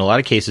in a lot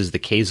of cases, the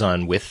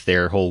Kazon, with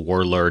their whole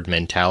warlord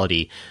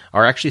mentality,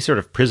 are actually sort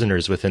of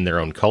prisoners within their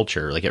own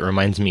culture. Like, it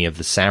reminds me of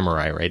the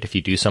samurai, right? If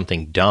you do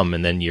something dumb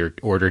and then you're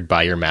ordered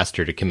by your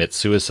master to commit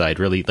suicide,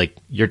 really, like,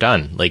 you're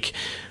done. Like,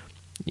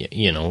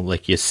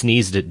 like you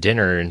sneezed at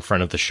dinner in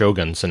front of the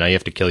shogun, so now you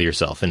have to kill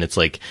yourself. And it's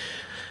like,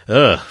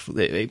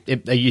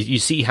 you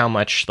see how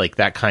much, like,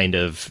 that kind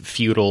of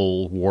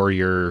feudal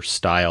warrior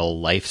style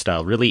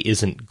lifestyle really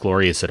isn't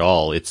glorious at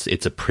all.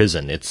 It's a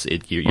prison.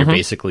 You're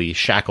basically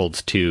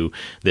shackled to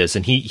this,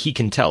 and he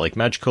can tell. Like,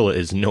 Maj Kulla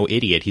is no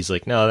idiot. He's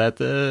like, no, that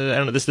I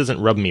don't know, this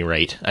doesn't rub me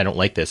right. I don't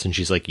like this. And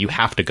she's like, you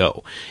have to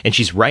go, and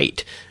she's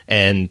right.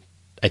 And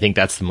I think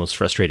that's the most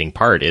frustrating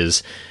part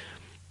is,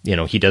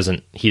 he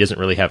doesn't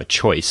really have a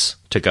choice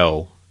to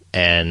go,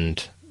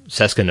 and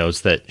Seska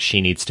knows that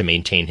she needs to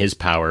maintain his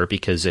power,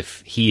 because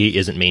if he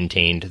isn't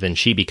maintained, then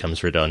she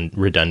becomes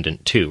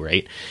redundant too,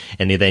 right?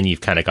 And then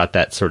you've kind of got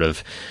that sort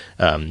of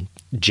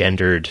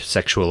gendered,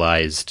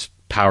 sexualized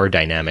power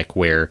dynamic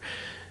where,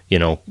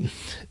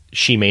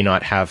 she may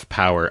not have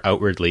power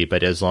outwardly,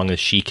 but as long as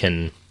she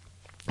can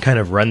kind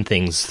of run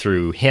things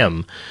through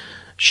him,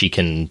 she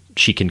can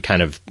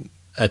kind of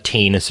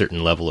attain a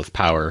certain level of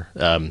power.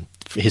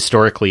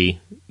 Historically,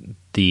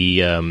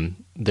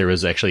 there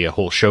was actually a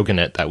whole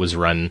shogunate that was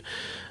run.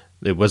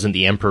 It wasn't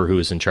the emperor who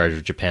was in charge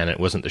of Japan. It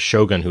wasn't the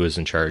shogun who was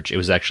in charge. It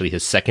was actually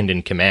his second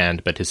in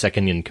command, but his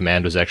second in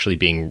command was actually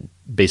being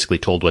basically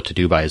told what to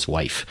do by his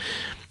wife.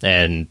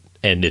 And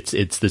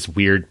it's this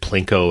weird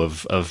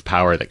plinko of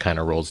power that kind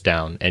of rolls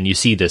down. And you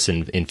see this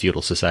in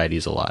feudal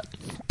societies a lot.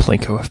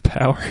 Plinko of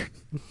power.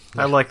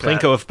 I like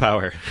that. Plinko of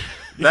power.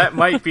 That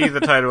might be the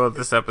title of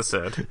this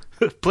episode.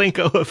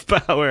 Plinko of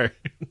power.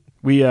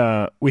 We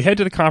head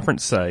to the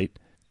conference site,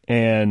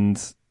 and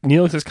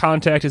Neelix's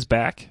contact is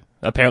back.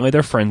 Apparently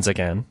they're friends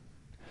again.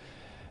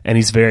 And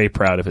he's very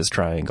proud of his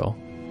triangle.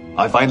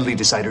 I finally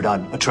decided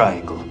on a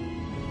triangle.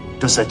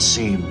 Does that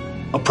seem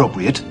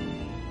appropriate?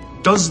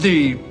 Does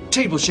the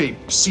table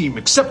shape seem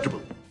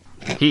acceptable?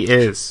 He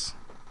is.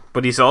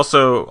 But he's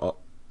also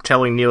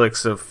telling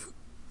Neelix of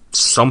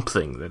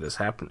something that is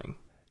happening.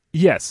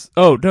 Yes.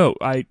 Oh, no.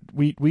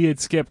 We had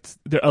skipped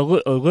a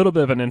little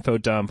bit of an info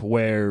dump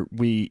where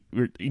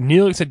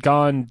Neelix had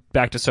gone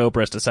back to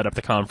Sobris to set up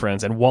the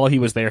conference, and while he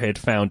was there, he had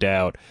found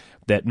out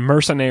that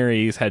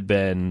mercenaries had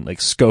been, like,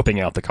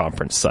 scoping out the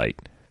conference site.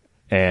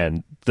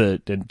 And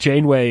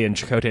Janeway and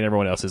Chakotay and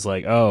everyone else is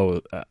like,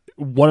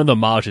 one of the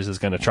Majes is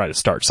going to try to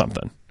start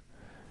something.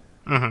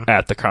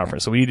 at the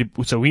conference. So we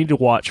need to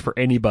watch for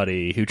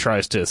anybody who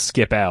tries to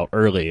skip out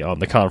early on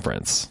the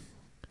conference.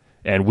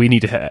 And we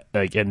need to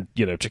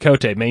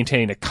Chakotay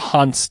maintain a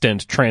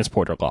constant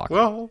transporter lock.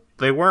 Well,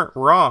 they weren't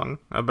wrong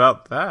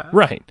about that.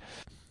 Right.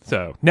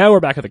 So now we're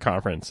back at the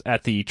conference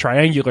at the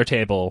triangular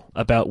table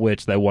about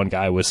which that one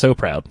guy was so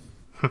proud.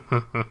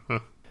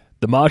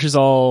 The Mages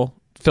all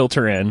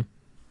filter in.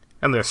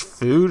 And there's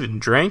food and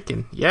drink,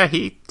 and yeah,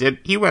 he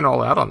went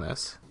all out on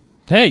this.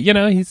 Hey,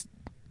 he's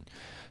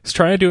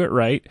trying to do it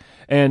right.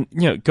 And,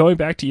 going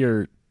back to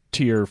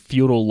your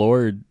feudal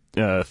lord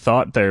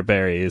thought there,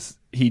 Barry, is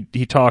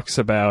he talks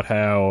about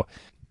how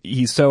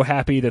he's so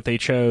happy that they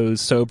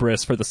chose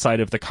Sobrus for the site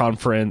of the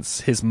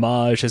conference. His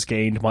Mage has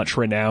gained much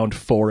renown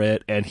for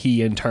it, and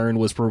he in turn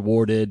was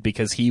rewarded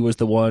because he was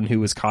the one who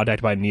was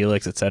contacted by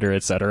Neelix, etc.,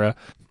 etc.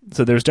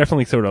 So there's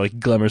definitely sort of like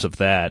glimmers of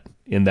that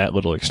in that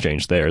little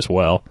exchange there as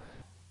well.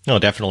 No,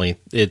 definitely.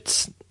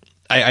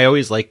 I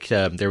always liked,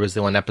 there was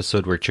the one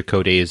episode where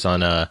Chakotay is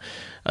on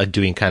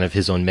doing kind of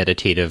his own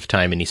meditative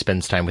time, and he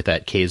spends time with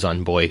that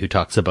Kazon boy who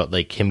talks about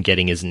like him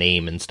getting his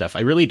name and stuff. I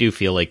really do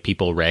feel like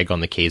people rag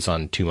on the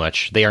Kazon too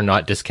much. They are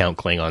not discount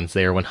Klingons.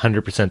 They are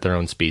 100% their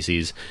own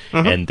species,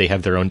 and they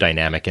have their own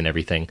dynamic and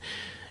everything.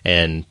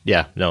 And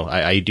yeah, no,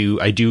 I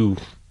do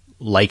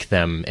like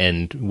them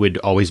and would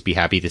always be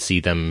happy to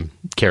see them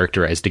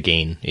characterized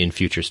again in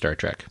future Star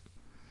Trek.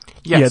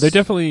 Yes. Yeah, they're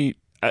definitely...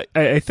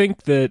 I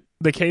think that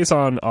the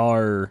Kazon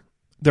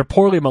they're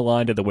poorly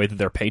maligned in the way that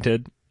they're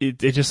painted. It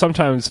just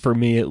sometimes, for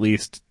me at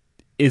least,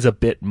 is a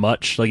bit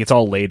much. Like, it's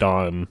all laid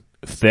on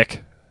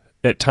thick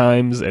at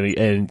times,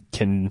 and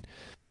can...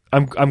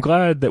 I'm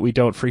glad that we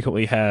don't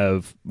frequently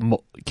have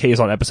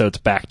Kazon episodes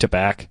back to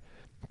back,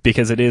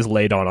 because it is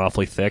laid on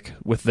awfully thick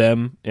with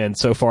them, and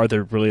so far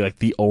they're really like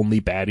the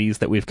only baddies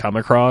that we've come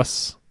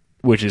across,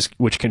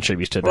 which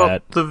contributes to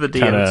that. The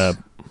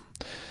Vidians.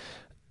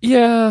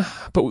 Yeah,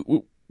 but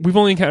we've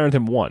only encountered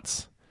them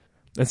once.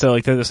 And so,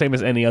 like, they're the same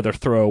as any other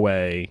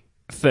throwaway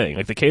thing.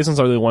 Like, the Kazons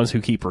are the ones who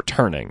keep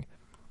returning.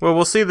 Well,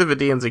 we'll see the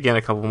Vidians again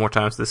a couple more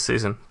times this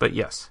season, but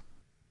yes.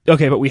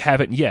 Okay, but we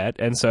haven't yet,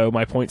 and so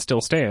my point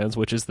still stands,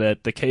 which is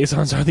that the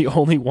Kazons are the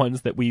only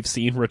ones that we've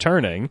seen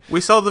returning.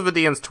 We saw the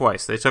Vidians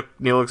twice. They took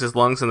Neelix's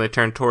lungs and they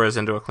turned Torres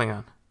into a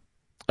Klingon.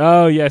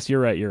 Oh, yes, you're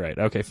right.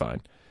 Okay,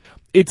 fine.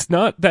 It's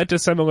not that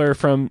dissimilar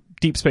from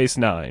Deep Space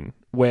Nine,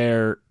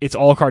 where it's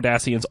all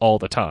Cardassians all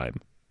the time,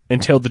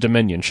 until the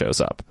Dominion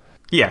shows up.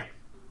 Yeah.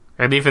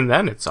 And even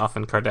then, it's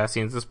often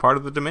Cardassians as part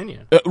of the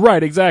Dominion.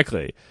 Right,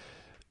 exactly.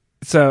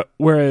 So,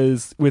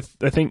 whereas with,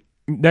 I think,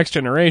 Next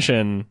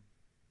Generation,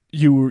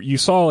 you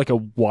saw like a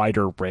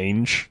wider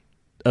range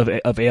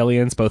of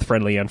aliens, both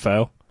friendly and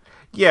foe.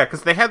 Yeah,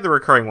 because they had the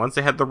recurring ones.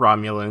 They had the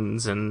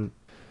Romulans and...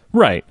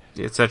 Right.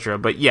 etc.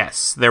 But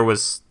yes, there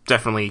was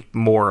definitely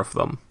more of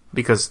them.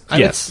 Because...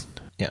 Yes.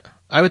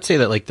 I would say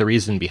that like the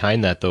reason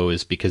behind that though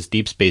is because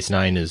Deep Space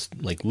Nine is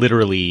like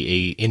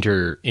literally a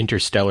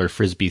interstellar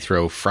frisbee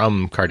throw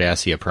from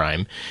Cardassia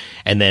Prime,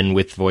 and then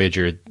with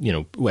Voyager,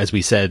 as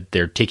we said,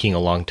 they're taking a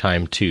long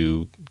time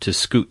to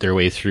scoot their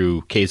way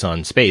through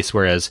Kazon space.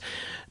 Whereas,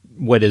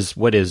 what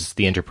is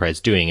the Enterprise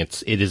doing?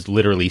 It is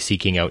literally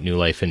seeking out new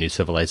life and new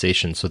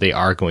civilization. So they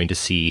are going to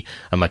see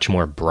a much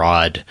more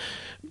broad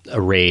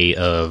array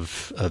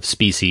of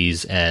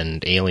species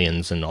and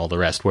aliens and all the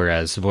rest,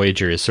 whereas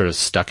Voyager is sort of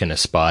stuck in a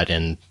spot,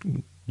 and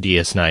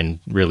DS9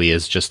 really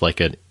is just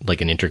like an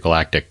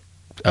intergalactic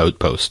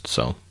outpost,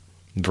 so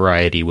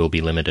variety will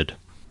be limited.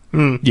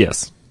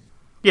 Yes.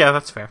 Yeah,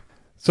 that's fair.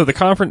 So the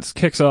conference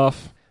kicks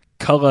off.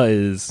 Cullen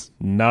is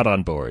not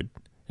on board,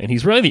 and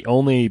he's really the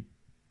only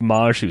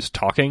Maj who's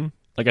talking.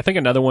 Like, I think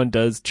another one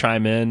does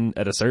chime in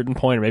at a certain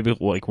point, or maybe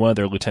like one of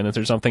their lieutenants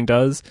or something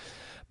does.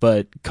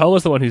 But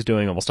Cullen's the one who's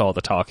doing almost all the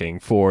talking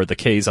for the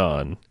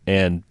Kazon,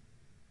 and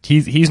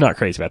he's not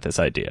crazy about this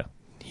idea.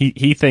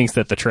 He thinks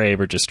that the Trave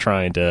are just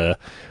trying to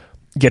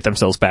get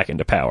themselves back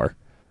into power.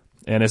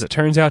 And as it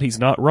turns out, he's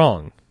not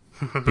wrong,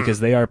 because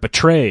they are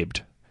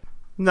betrayed.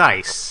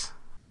 Nice.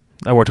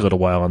 I worked a little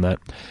while on that.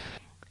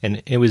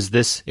 And it was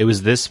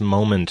this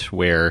moment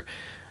where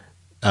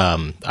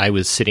I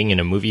was sitting in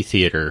a movie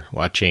theater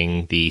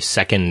watching the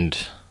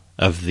second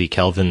of the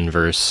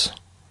Kelvinverse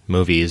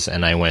movies,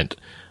 and I went,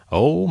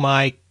 oh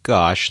my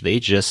gosh, they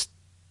just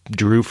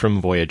drew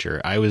from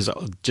Voyager. I was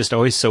just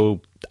always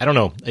so... I don't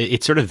know.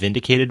 It sort of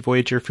vindicated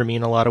Voyager for me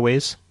in a lot of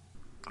ways.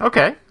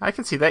 Okay, I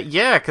can see that.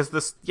 Yeah, because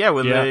this... Yeah,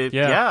 when it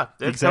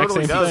exact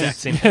totally does.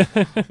 Same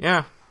thing.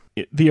 Yeah.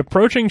 The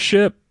approaching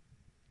ship,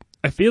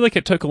 I feel like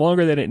it took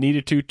longer than it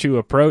needed to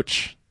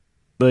approach.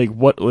 Like,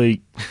 what,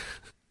 like...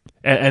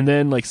 and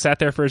then, like, sat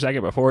there for a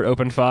second before it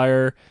opened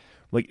fire.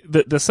 Like,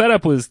 the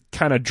setup was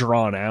kind of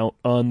drawn out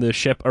on the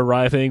ship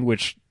arriving,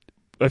 which...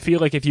 I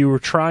feel like if you were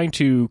trying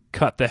to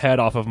cut the head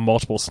off of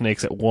multiple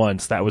snakes at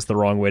once, that was the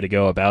wrong way to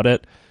go about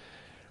it.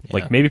 Yeah.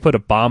 Like, maybe put a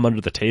bomb under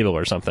the table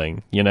or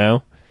something,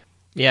 Yeah,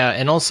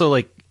 and also,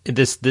 like,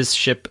 this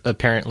ship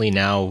apparently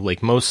now,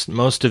 like,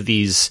 most of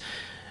these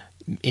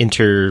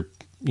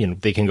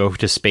they can go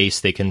to space,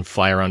 they can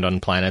fly around on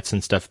planets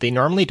and stuff. They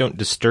normally don't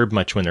disturb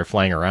much when they're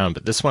flying around,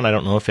 but this one, I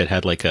don't know if it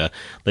had like a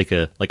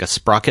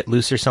sprocket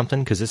loose or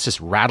something, because it's just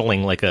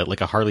rattling like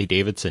a Harley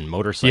Davidson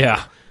motorcycle.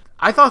 Yeah.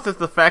 I thought that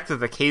the fact that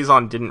the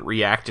Kazon didn't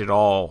react at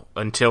all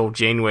until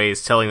Janeway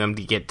is telling them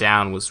to get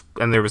down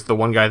and there was the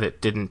one guy that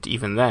didn't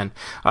even then,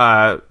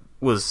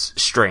 was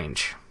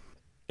strange.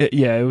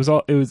 It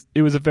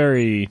was a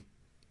very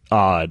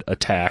odd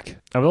attack.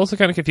 I was also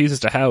kind of confused as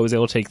to how it was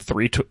able to take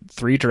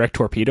three direct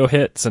torpedo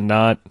hits and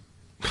not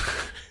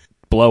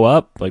blow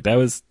up. Like, that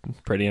was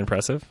pretty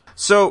impressive.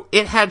 So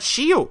it had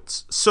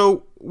shields.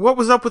 So what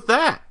was up with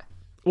that?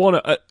 Well,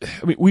 no, I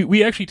mean,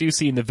 we actually do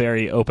see in the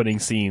very opening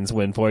scenes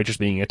when Voyager's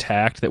being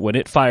attacked that when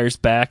it fires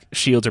back,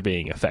 shields are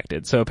being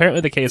affected. So apparently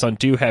the Kazon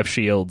do have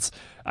shields.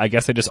 I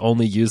guess they just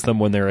only use them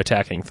when they're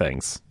attacking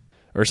things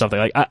or something.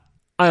 Like, I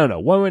don't know.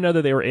 One way or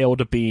another, they were able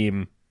to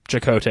beam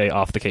Chakotay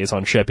off the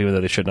Kazon ship, even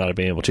though they should not have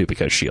been able to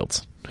because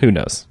shields. Who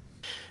knows?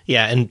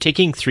 Yeah, and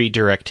taking 3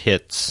 direct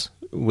hits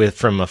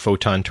from a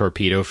photon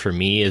torpedo for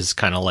me is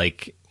kind of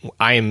like,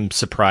 I am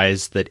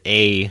surprised that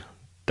A,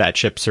 that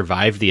ship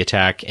survived the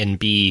attack, and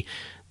B,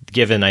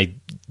 given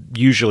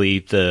usually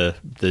the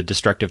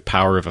destructive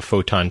power of a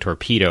photon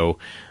torpedo,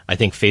 I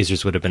think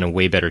phasers would have been a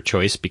way better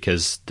choice,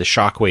 because the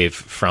shockwave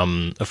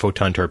from a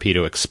photon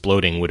torpedo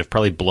exploding would have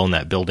probably blown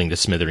that building to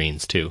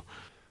smithereens too.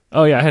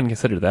 Oh yeah, I hadn't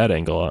considered that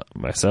angle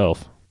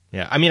myself.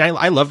 Yeah, I mean,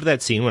 I loved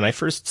that scene when I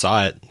first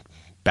saw it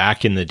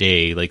back in the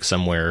day, like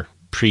somewhere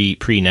pre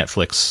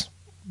Netflix.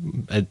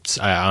 It's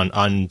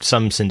on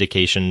some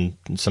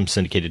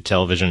syndicated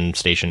television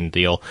station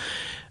deal.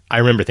 I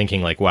remember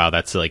thinking like, wow,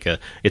 that's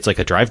it's like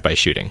a drive-by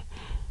shooting,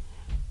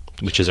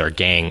 which is our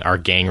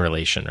gang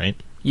relation, right?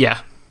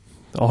 Yeah.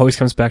 Always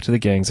comes back to the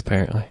gangs,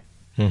 apparently.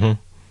 Mm-hmm.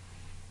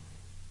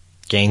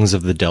 Gangs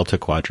of the Delta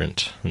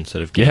Quadrant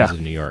instead of gangs of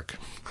New York.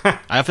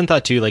 I often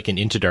thought too, like in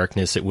Into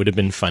Darkness, it would have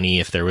been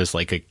funny if there was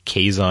like a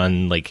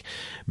Kazon like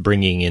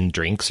bringing in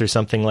drinks or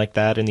something like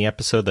that in the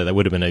episode. That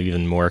would have been an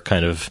even more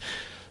kind of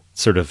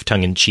sort of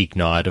tongue-in-cheek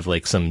nod of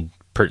like some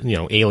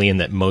alien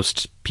that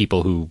most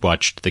people who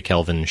watched the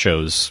Kelvin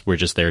shows were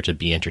just there to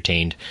be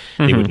entertained.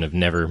 Mm-hmm. They wouldn't have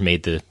never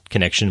made the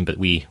connection, but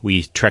we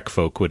Trek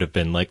folk would have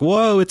been like,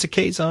 whoa, it's a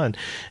Kazon,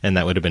 and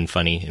that would have been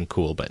funny and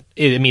cool. But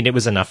it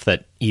was enough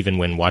that even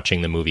when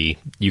watching the movie,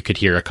 you could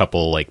hear a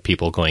couple like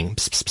people going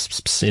pss, pss,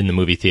 pss, pss, in the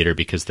movie theater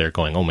because they're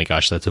going, oh my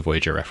gosh, that's a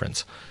Voyager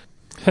reference.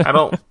 I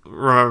don't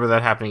remember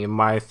that happening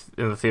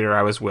in the theater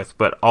I was with,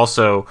 but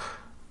also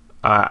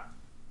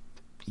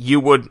you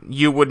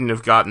wouldn't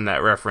have gotten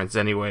that reference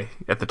anyway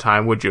at the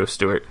time, would you,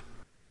 Stuart?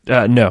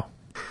 No.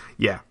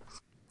 Yeah.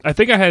 I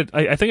think at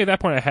that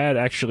point I had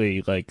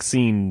actually like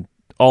seen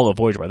all of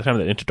Voyager by the time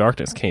that Into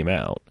Darkness came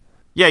out.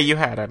 Yeah, you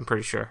had, I'm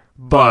pretty sure.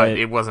 But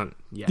it wasn't.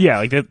 Yeah. Yeah,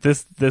 like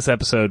this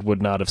episode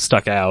would not have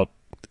stuck out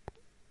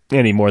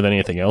any more than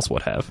anything else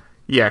would have.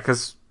 Yeah,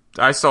 because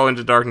I saw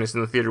Into Darkness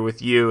in the theater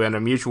with you and a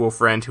mutual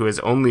friend who has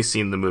only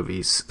seen the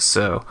movies.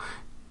 So,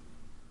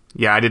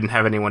 yeah, I didn't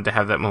have anyone to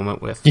have that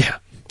moment with. Yeah.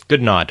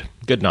 Good nod.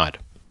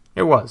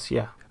 It was,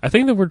 yeah. I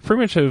think that we'd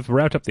pretty much have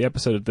wrapped up the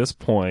episode at this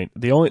point.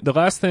 The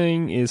last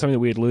thing is something that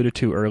we had alluded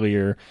to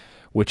earlier,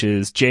 which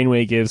is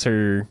Janeway gives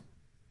her,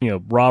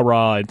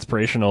 rah-rah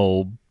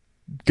inspirational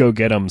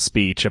go-get-'em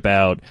speech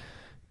about,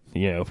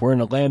 if we're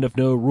in a land of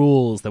no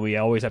rules, then we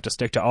always have to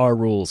stick to our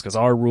rules, because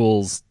our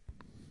rules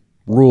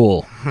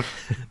rule.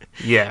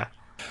 Yeah.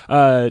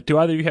 Do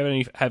either of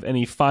you have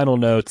any final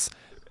notes?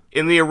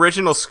 In the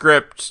original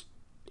script,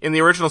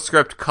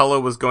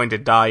 Cullen was going to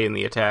die in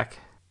the attack.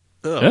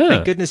 Oh,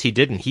 thank goodness he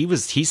didn't.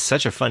 He's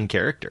such a fun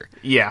character.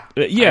 Yeah.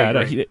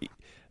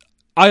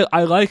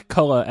 I like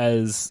Cullen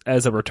as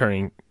a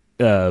returning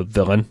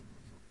villain.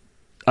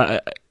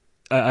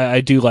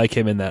 I do like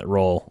him in that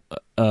role.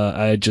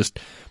 I just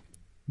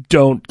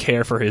don't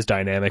care for his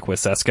dynamic with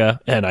Seska,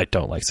 and I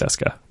don't like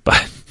Seska.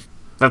 But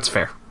that's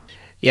fair.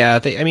 Yeah,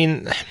 the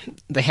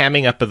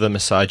hamming up of the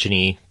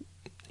misogyny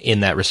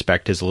in that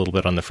respect is a little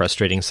bit on the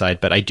frustrating side,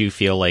 but I do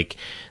feel like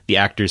the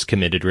actors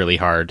committed really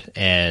hard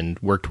and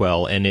worked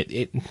well, and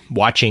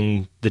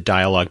watching the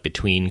dialogue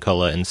between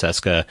Cullen and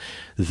Seska,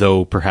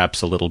 though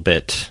perhaps a little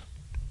bit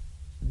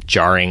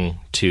jarring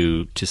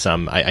to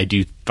some, I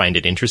do find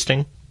it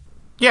interesting.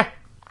 Yeah.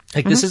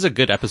 Like, this is a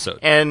good episode.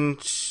 And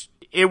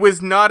it was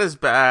not as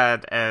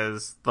bad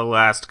as the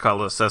last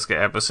Cullen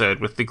Seska episode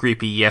with the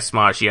creepy yes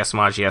Maj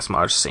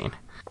scene.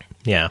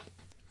 Yeah.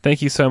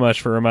 Thank you so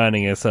much for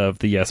reminding us of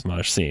the Yes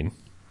Maj scene.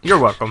 You're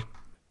welcome.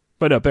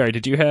 But no, Barry,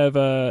 did you have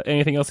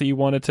anything else that you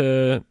wanted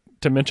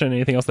to mention?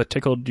 Anything else that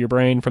tickled your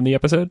brain from the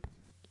episode?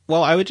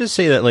 Well, I would just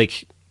say that,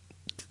 like,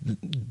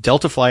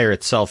 Delta Flyer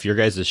itself, your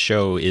guys'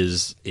 show,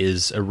 is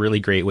a really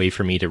great way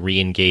for me to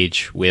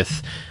re-engage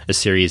with a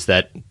series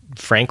that,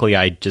 frankly,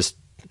 I just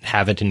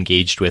haven't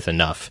engaged with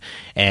enough.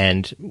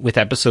 And with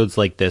episodes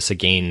like this,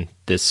 again,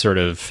 this sort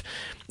of...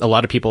 A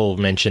lot of people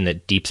mention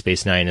that Deep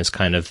Space Nine is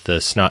kind of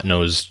the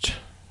snot-nosed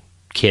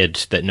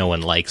kid that no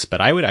one likes,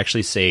 but I would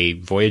actually say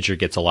Voyager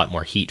gets a lot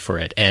more heat for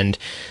it. And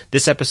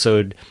this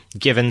episode,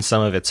 given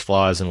some of its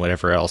flaws and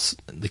whatever else,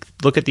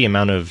 look at the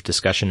amount of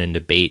discussion and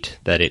debate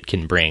that it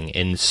can bring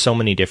in so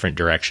many different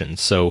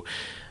directions. So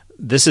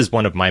this is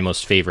one of my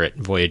most favorite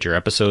Voyager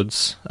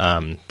episodes.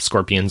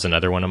 Scorpion's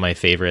another one of my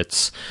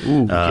favorites.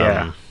 Ooh,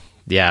 yeah.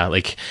 Yeah,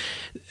 like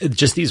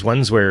just these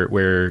ones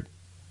where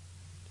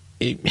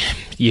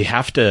you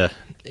have to,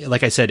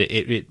 like I said,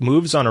 it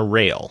moves on a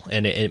rail,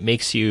 and it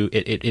makes you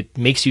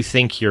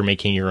think you're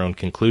making your own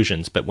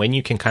conclusions. But when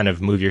you can kind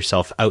of move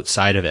yourself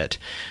outside of it,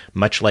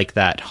 much like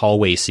that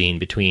hallway scene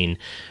between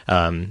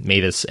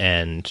Mavis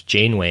and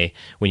Janeway,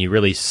 when you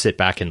really sit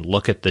back and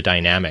look at the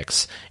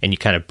dynamics and you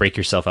kind of break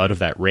yourself out of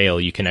that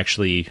rail, you can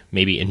actually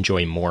maybe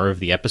enjoy more of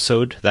the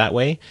episode that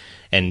way,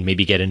 and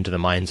maybe get into the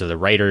minds of the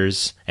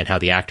writers and how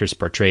the actors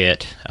portray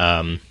it.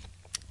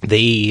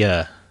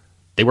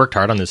 They worked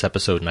hard on this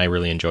episode, and I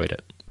really enjoyed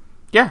it.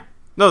 Yeah.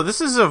 No, this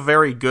is a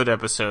very good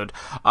episode.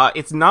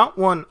 It's not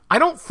one... I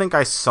don't think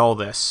I saw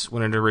this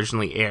when it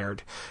originally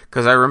aired,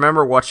 because I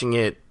remember watching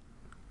it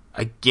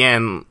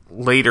again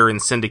later in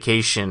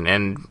syndication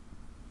and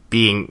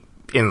being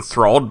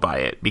enthralled by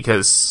it,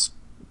 because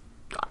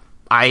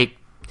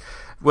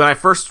when I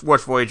first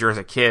watched Voyager as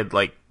a kid,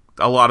 like,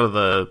 a lot of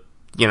the,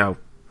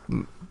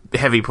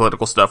 heavy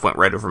political stuff went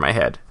right over my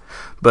head.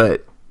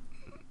 But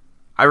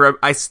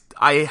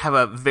I have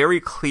a very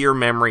clear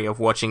memory of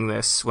watching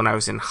this when I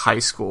was in high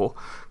school,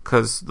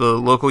 because the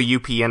local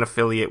UPN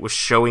affiliate was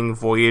showing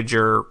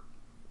Voyager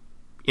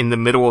in the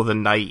middle of the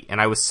night,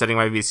 and I was setting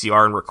my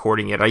VCR and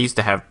recording it. I used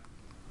to have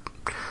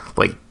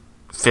like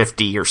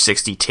 50 or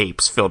 60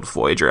 tapes filled with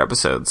Voyager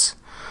episodes.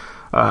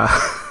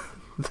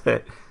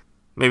 That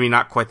maybe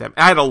not quite that.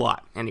 I had a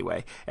lot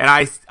anyway,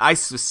 and I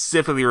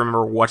specifically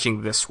remember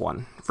watching this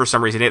one. For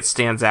some reason, it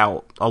stands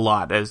out a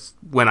lot as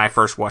when I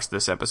first watched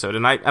this episode,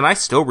 and I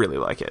still really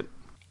like it.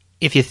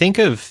 If you think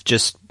of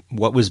just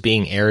what was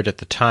being aired at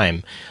the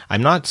time,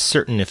 I'm not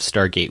certain if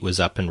Stargate was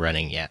up and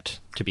running yet,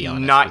 to be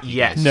honest. Not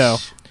yet. No,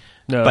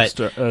 but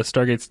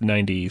Stargate's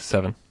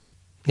 97.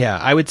 Yeah,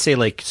 I would say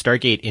like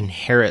Stargate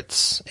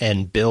inherits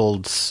and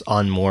builds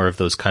on more of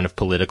those kind of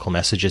political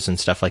messages and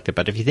stuff like that.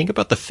 But if you think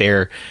about the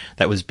fare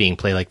that was being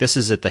played, like this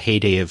is at the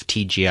heyday of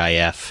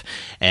TGIF,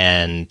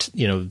 and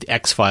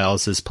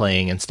X-Files is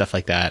playing and stuff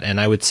like that.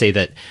 And I would say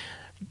that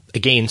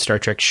again, Star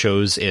Trek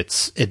shows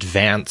its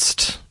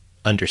advanced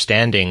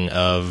understanding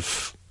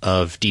of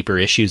deeper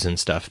issues and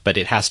stuff, but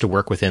it has to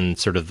work within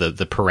sort of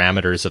the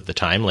parameters of the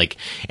time. Like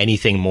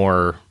anything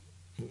more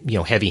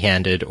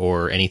heavy-handed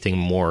or anything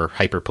more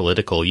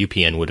hyper-political,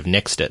 UPN would have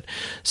nixed it.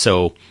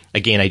 So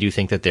again, I do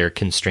think that they're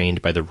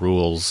constrained by the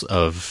rules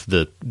of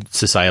the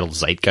societal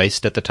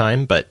zeitgeist at the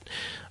time, but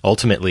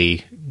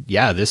ultimately,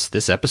 yeah,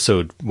 this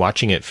episode,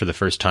 watching it for the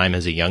first time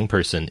as a young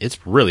person,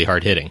 it's really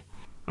hard-hitting.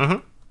 Mm-hmm.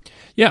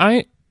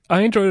 Yeah,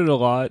 I enjoyed it a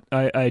lot.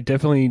 I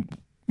definitely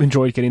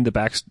enjoyed getting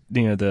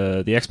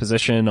the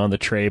exposition on the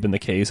Trabe and the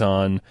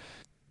Kazon.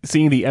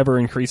 Seeing the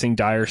ever-increasing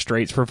dire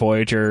straits for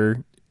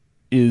Voyager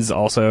is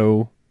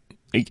also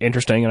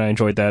interesting, and I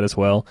enjoyed that as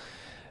well.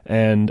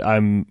 And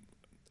I'm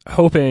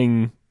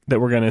hoping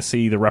that we're going to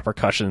see the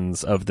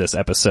repercussions of this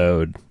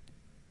episode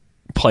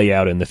play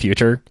out in the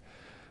future.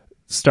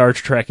 Star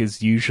Trek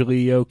is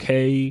usually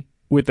okay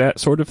with that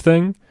sort of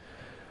thing.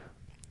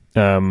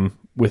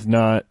 With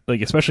not,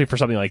 like, especially for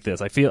something like this,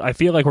 I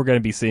feel like we're going to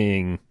be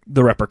seeing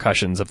the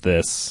repercussions of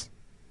this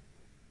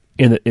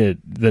in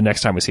the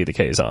next time we see the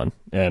Kazon,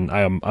 and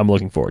I'm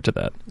looking forward to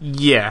that.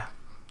 Yeah.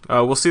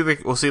 We'll see the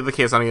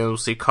Kazon again. We'll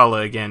see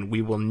Kala again.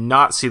 We will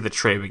not see the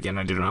Trabe again.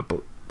 I do not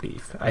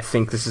believe. I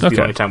think this is the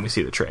only time we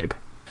see the Trabe.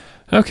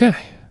 Okay.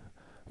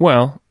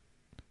 Well,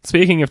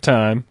 speaking of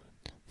time,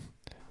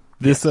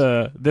 this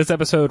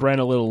episode ran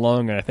a little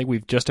long, and I think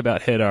we've just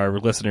about hit our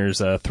listeners'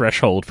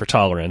 threshold for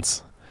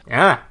tolerance.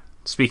 Yeah.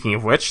 Speaking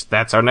of which,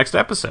 that's our next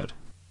episode.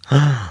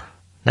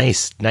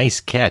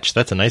 Nice catch.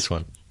 That's a nice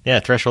one. Yeah,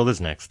 Threshold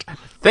is next.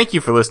 Thank you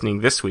for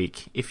listening this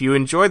week. If you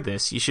enjoyed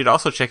this, you should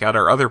also check out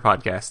our other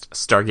podcast,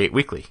 Stargate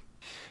Weekly.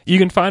 You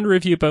can find and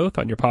review both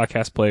on your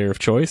podcast player of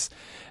choice,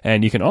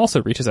 and you can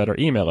also reach us at our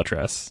email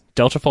address,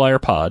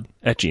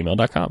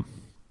 deltaflyerpod@gmail.com.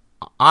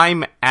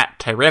 I'm at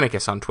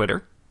Tyrannicus on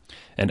Twitter.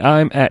 And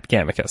I'm at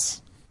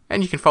Gamicus.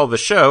 And you can follow the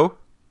show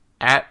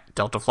at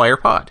Delta Flyer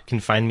Pod. You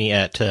can find me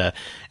at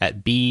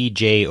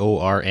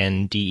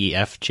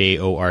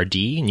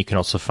BJORNDEFJORD, and you can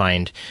also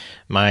find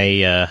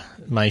my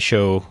my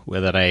show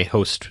that I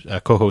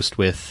co-host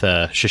with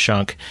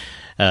Shashank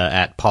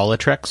at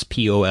Politrex,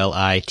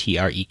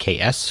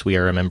 POLITREKS. We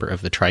are a member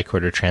of the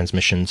Tricorder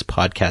Transmissions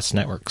podcast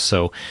network,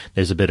 so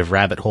there's a bit of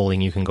rabbit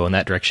holing. You can go in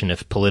that direction.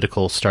 If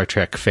political Star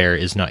Trek fare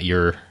is not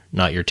your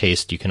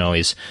taste, you can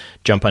always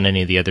jump on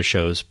any of the other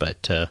shows,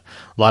 but a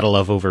lot of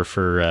love over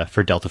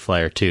for Delta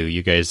Flyer too.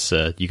 You guys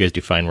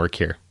do fine work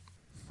here.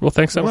 Well,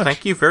 thanks so much.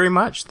 Thank you very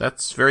much.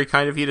 That's very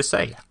kind of you to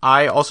say.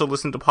 I also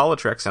listen to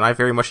Politrex, and I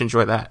very much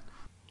enjoy that.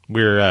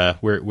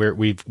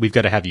 We've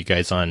got to have you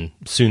guys on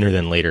sooner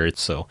than later,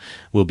 so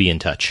we'll be in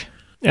touch.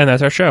 And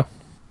that's our show.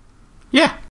 Yeah.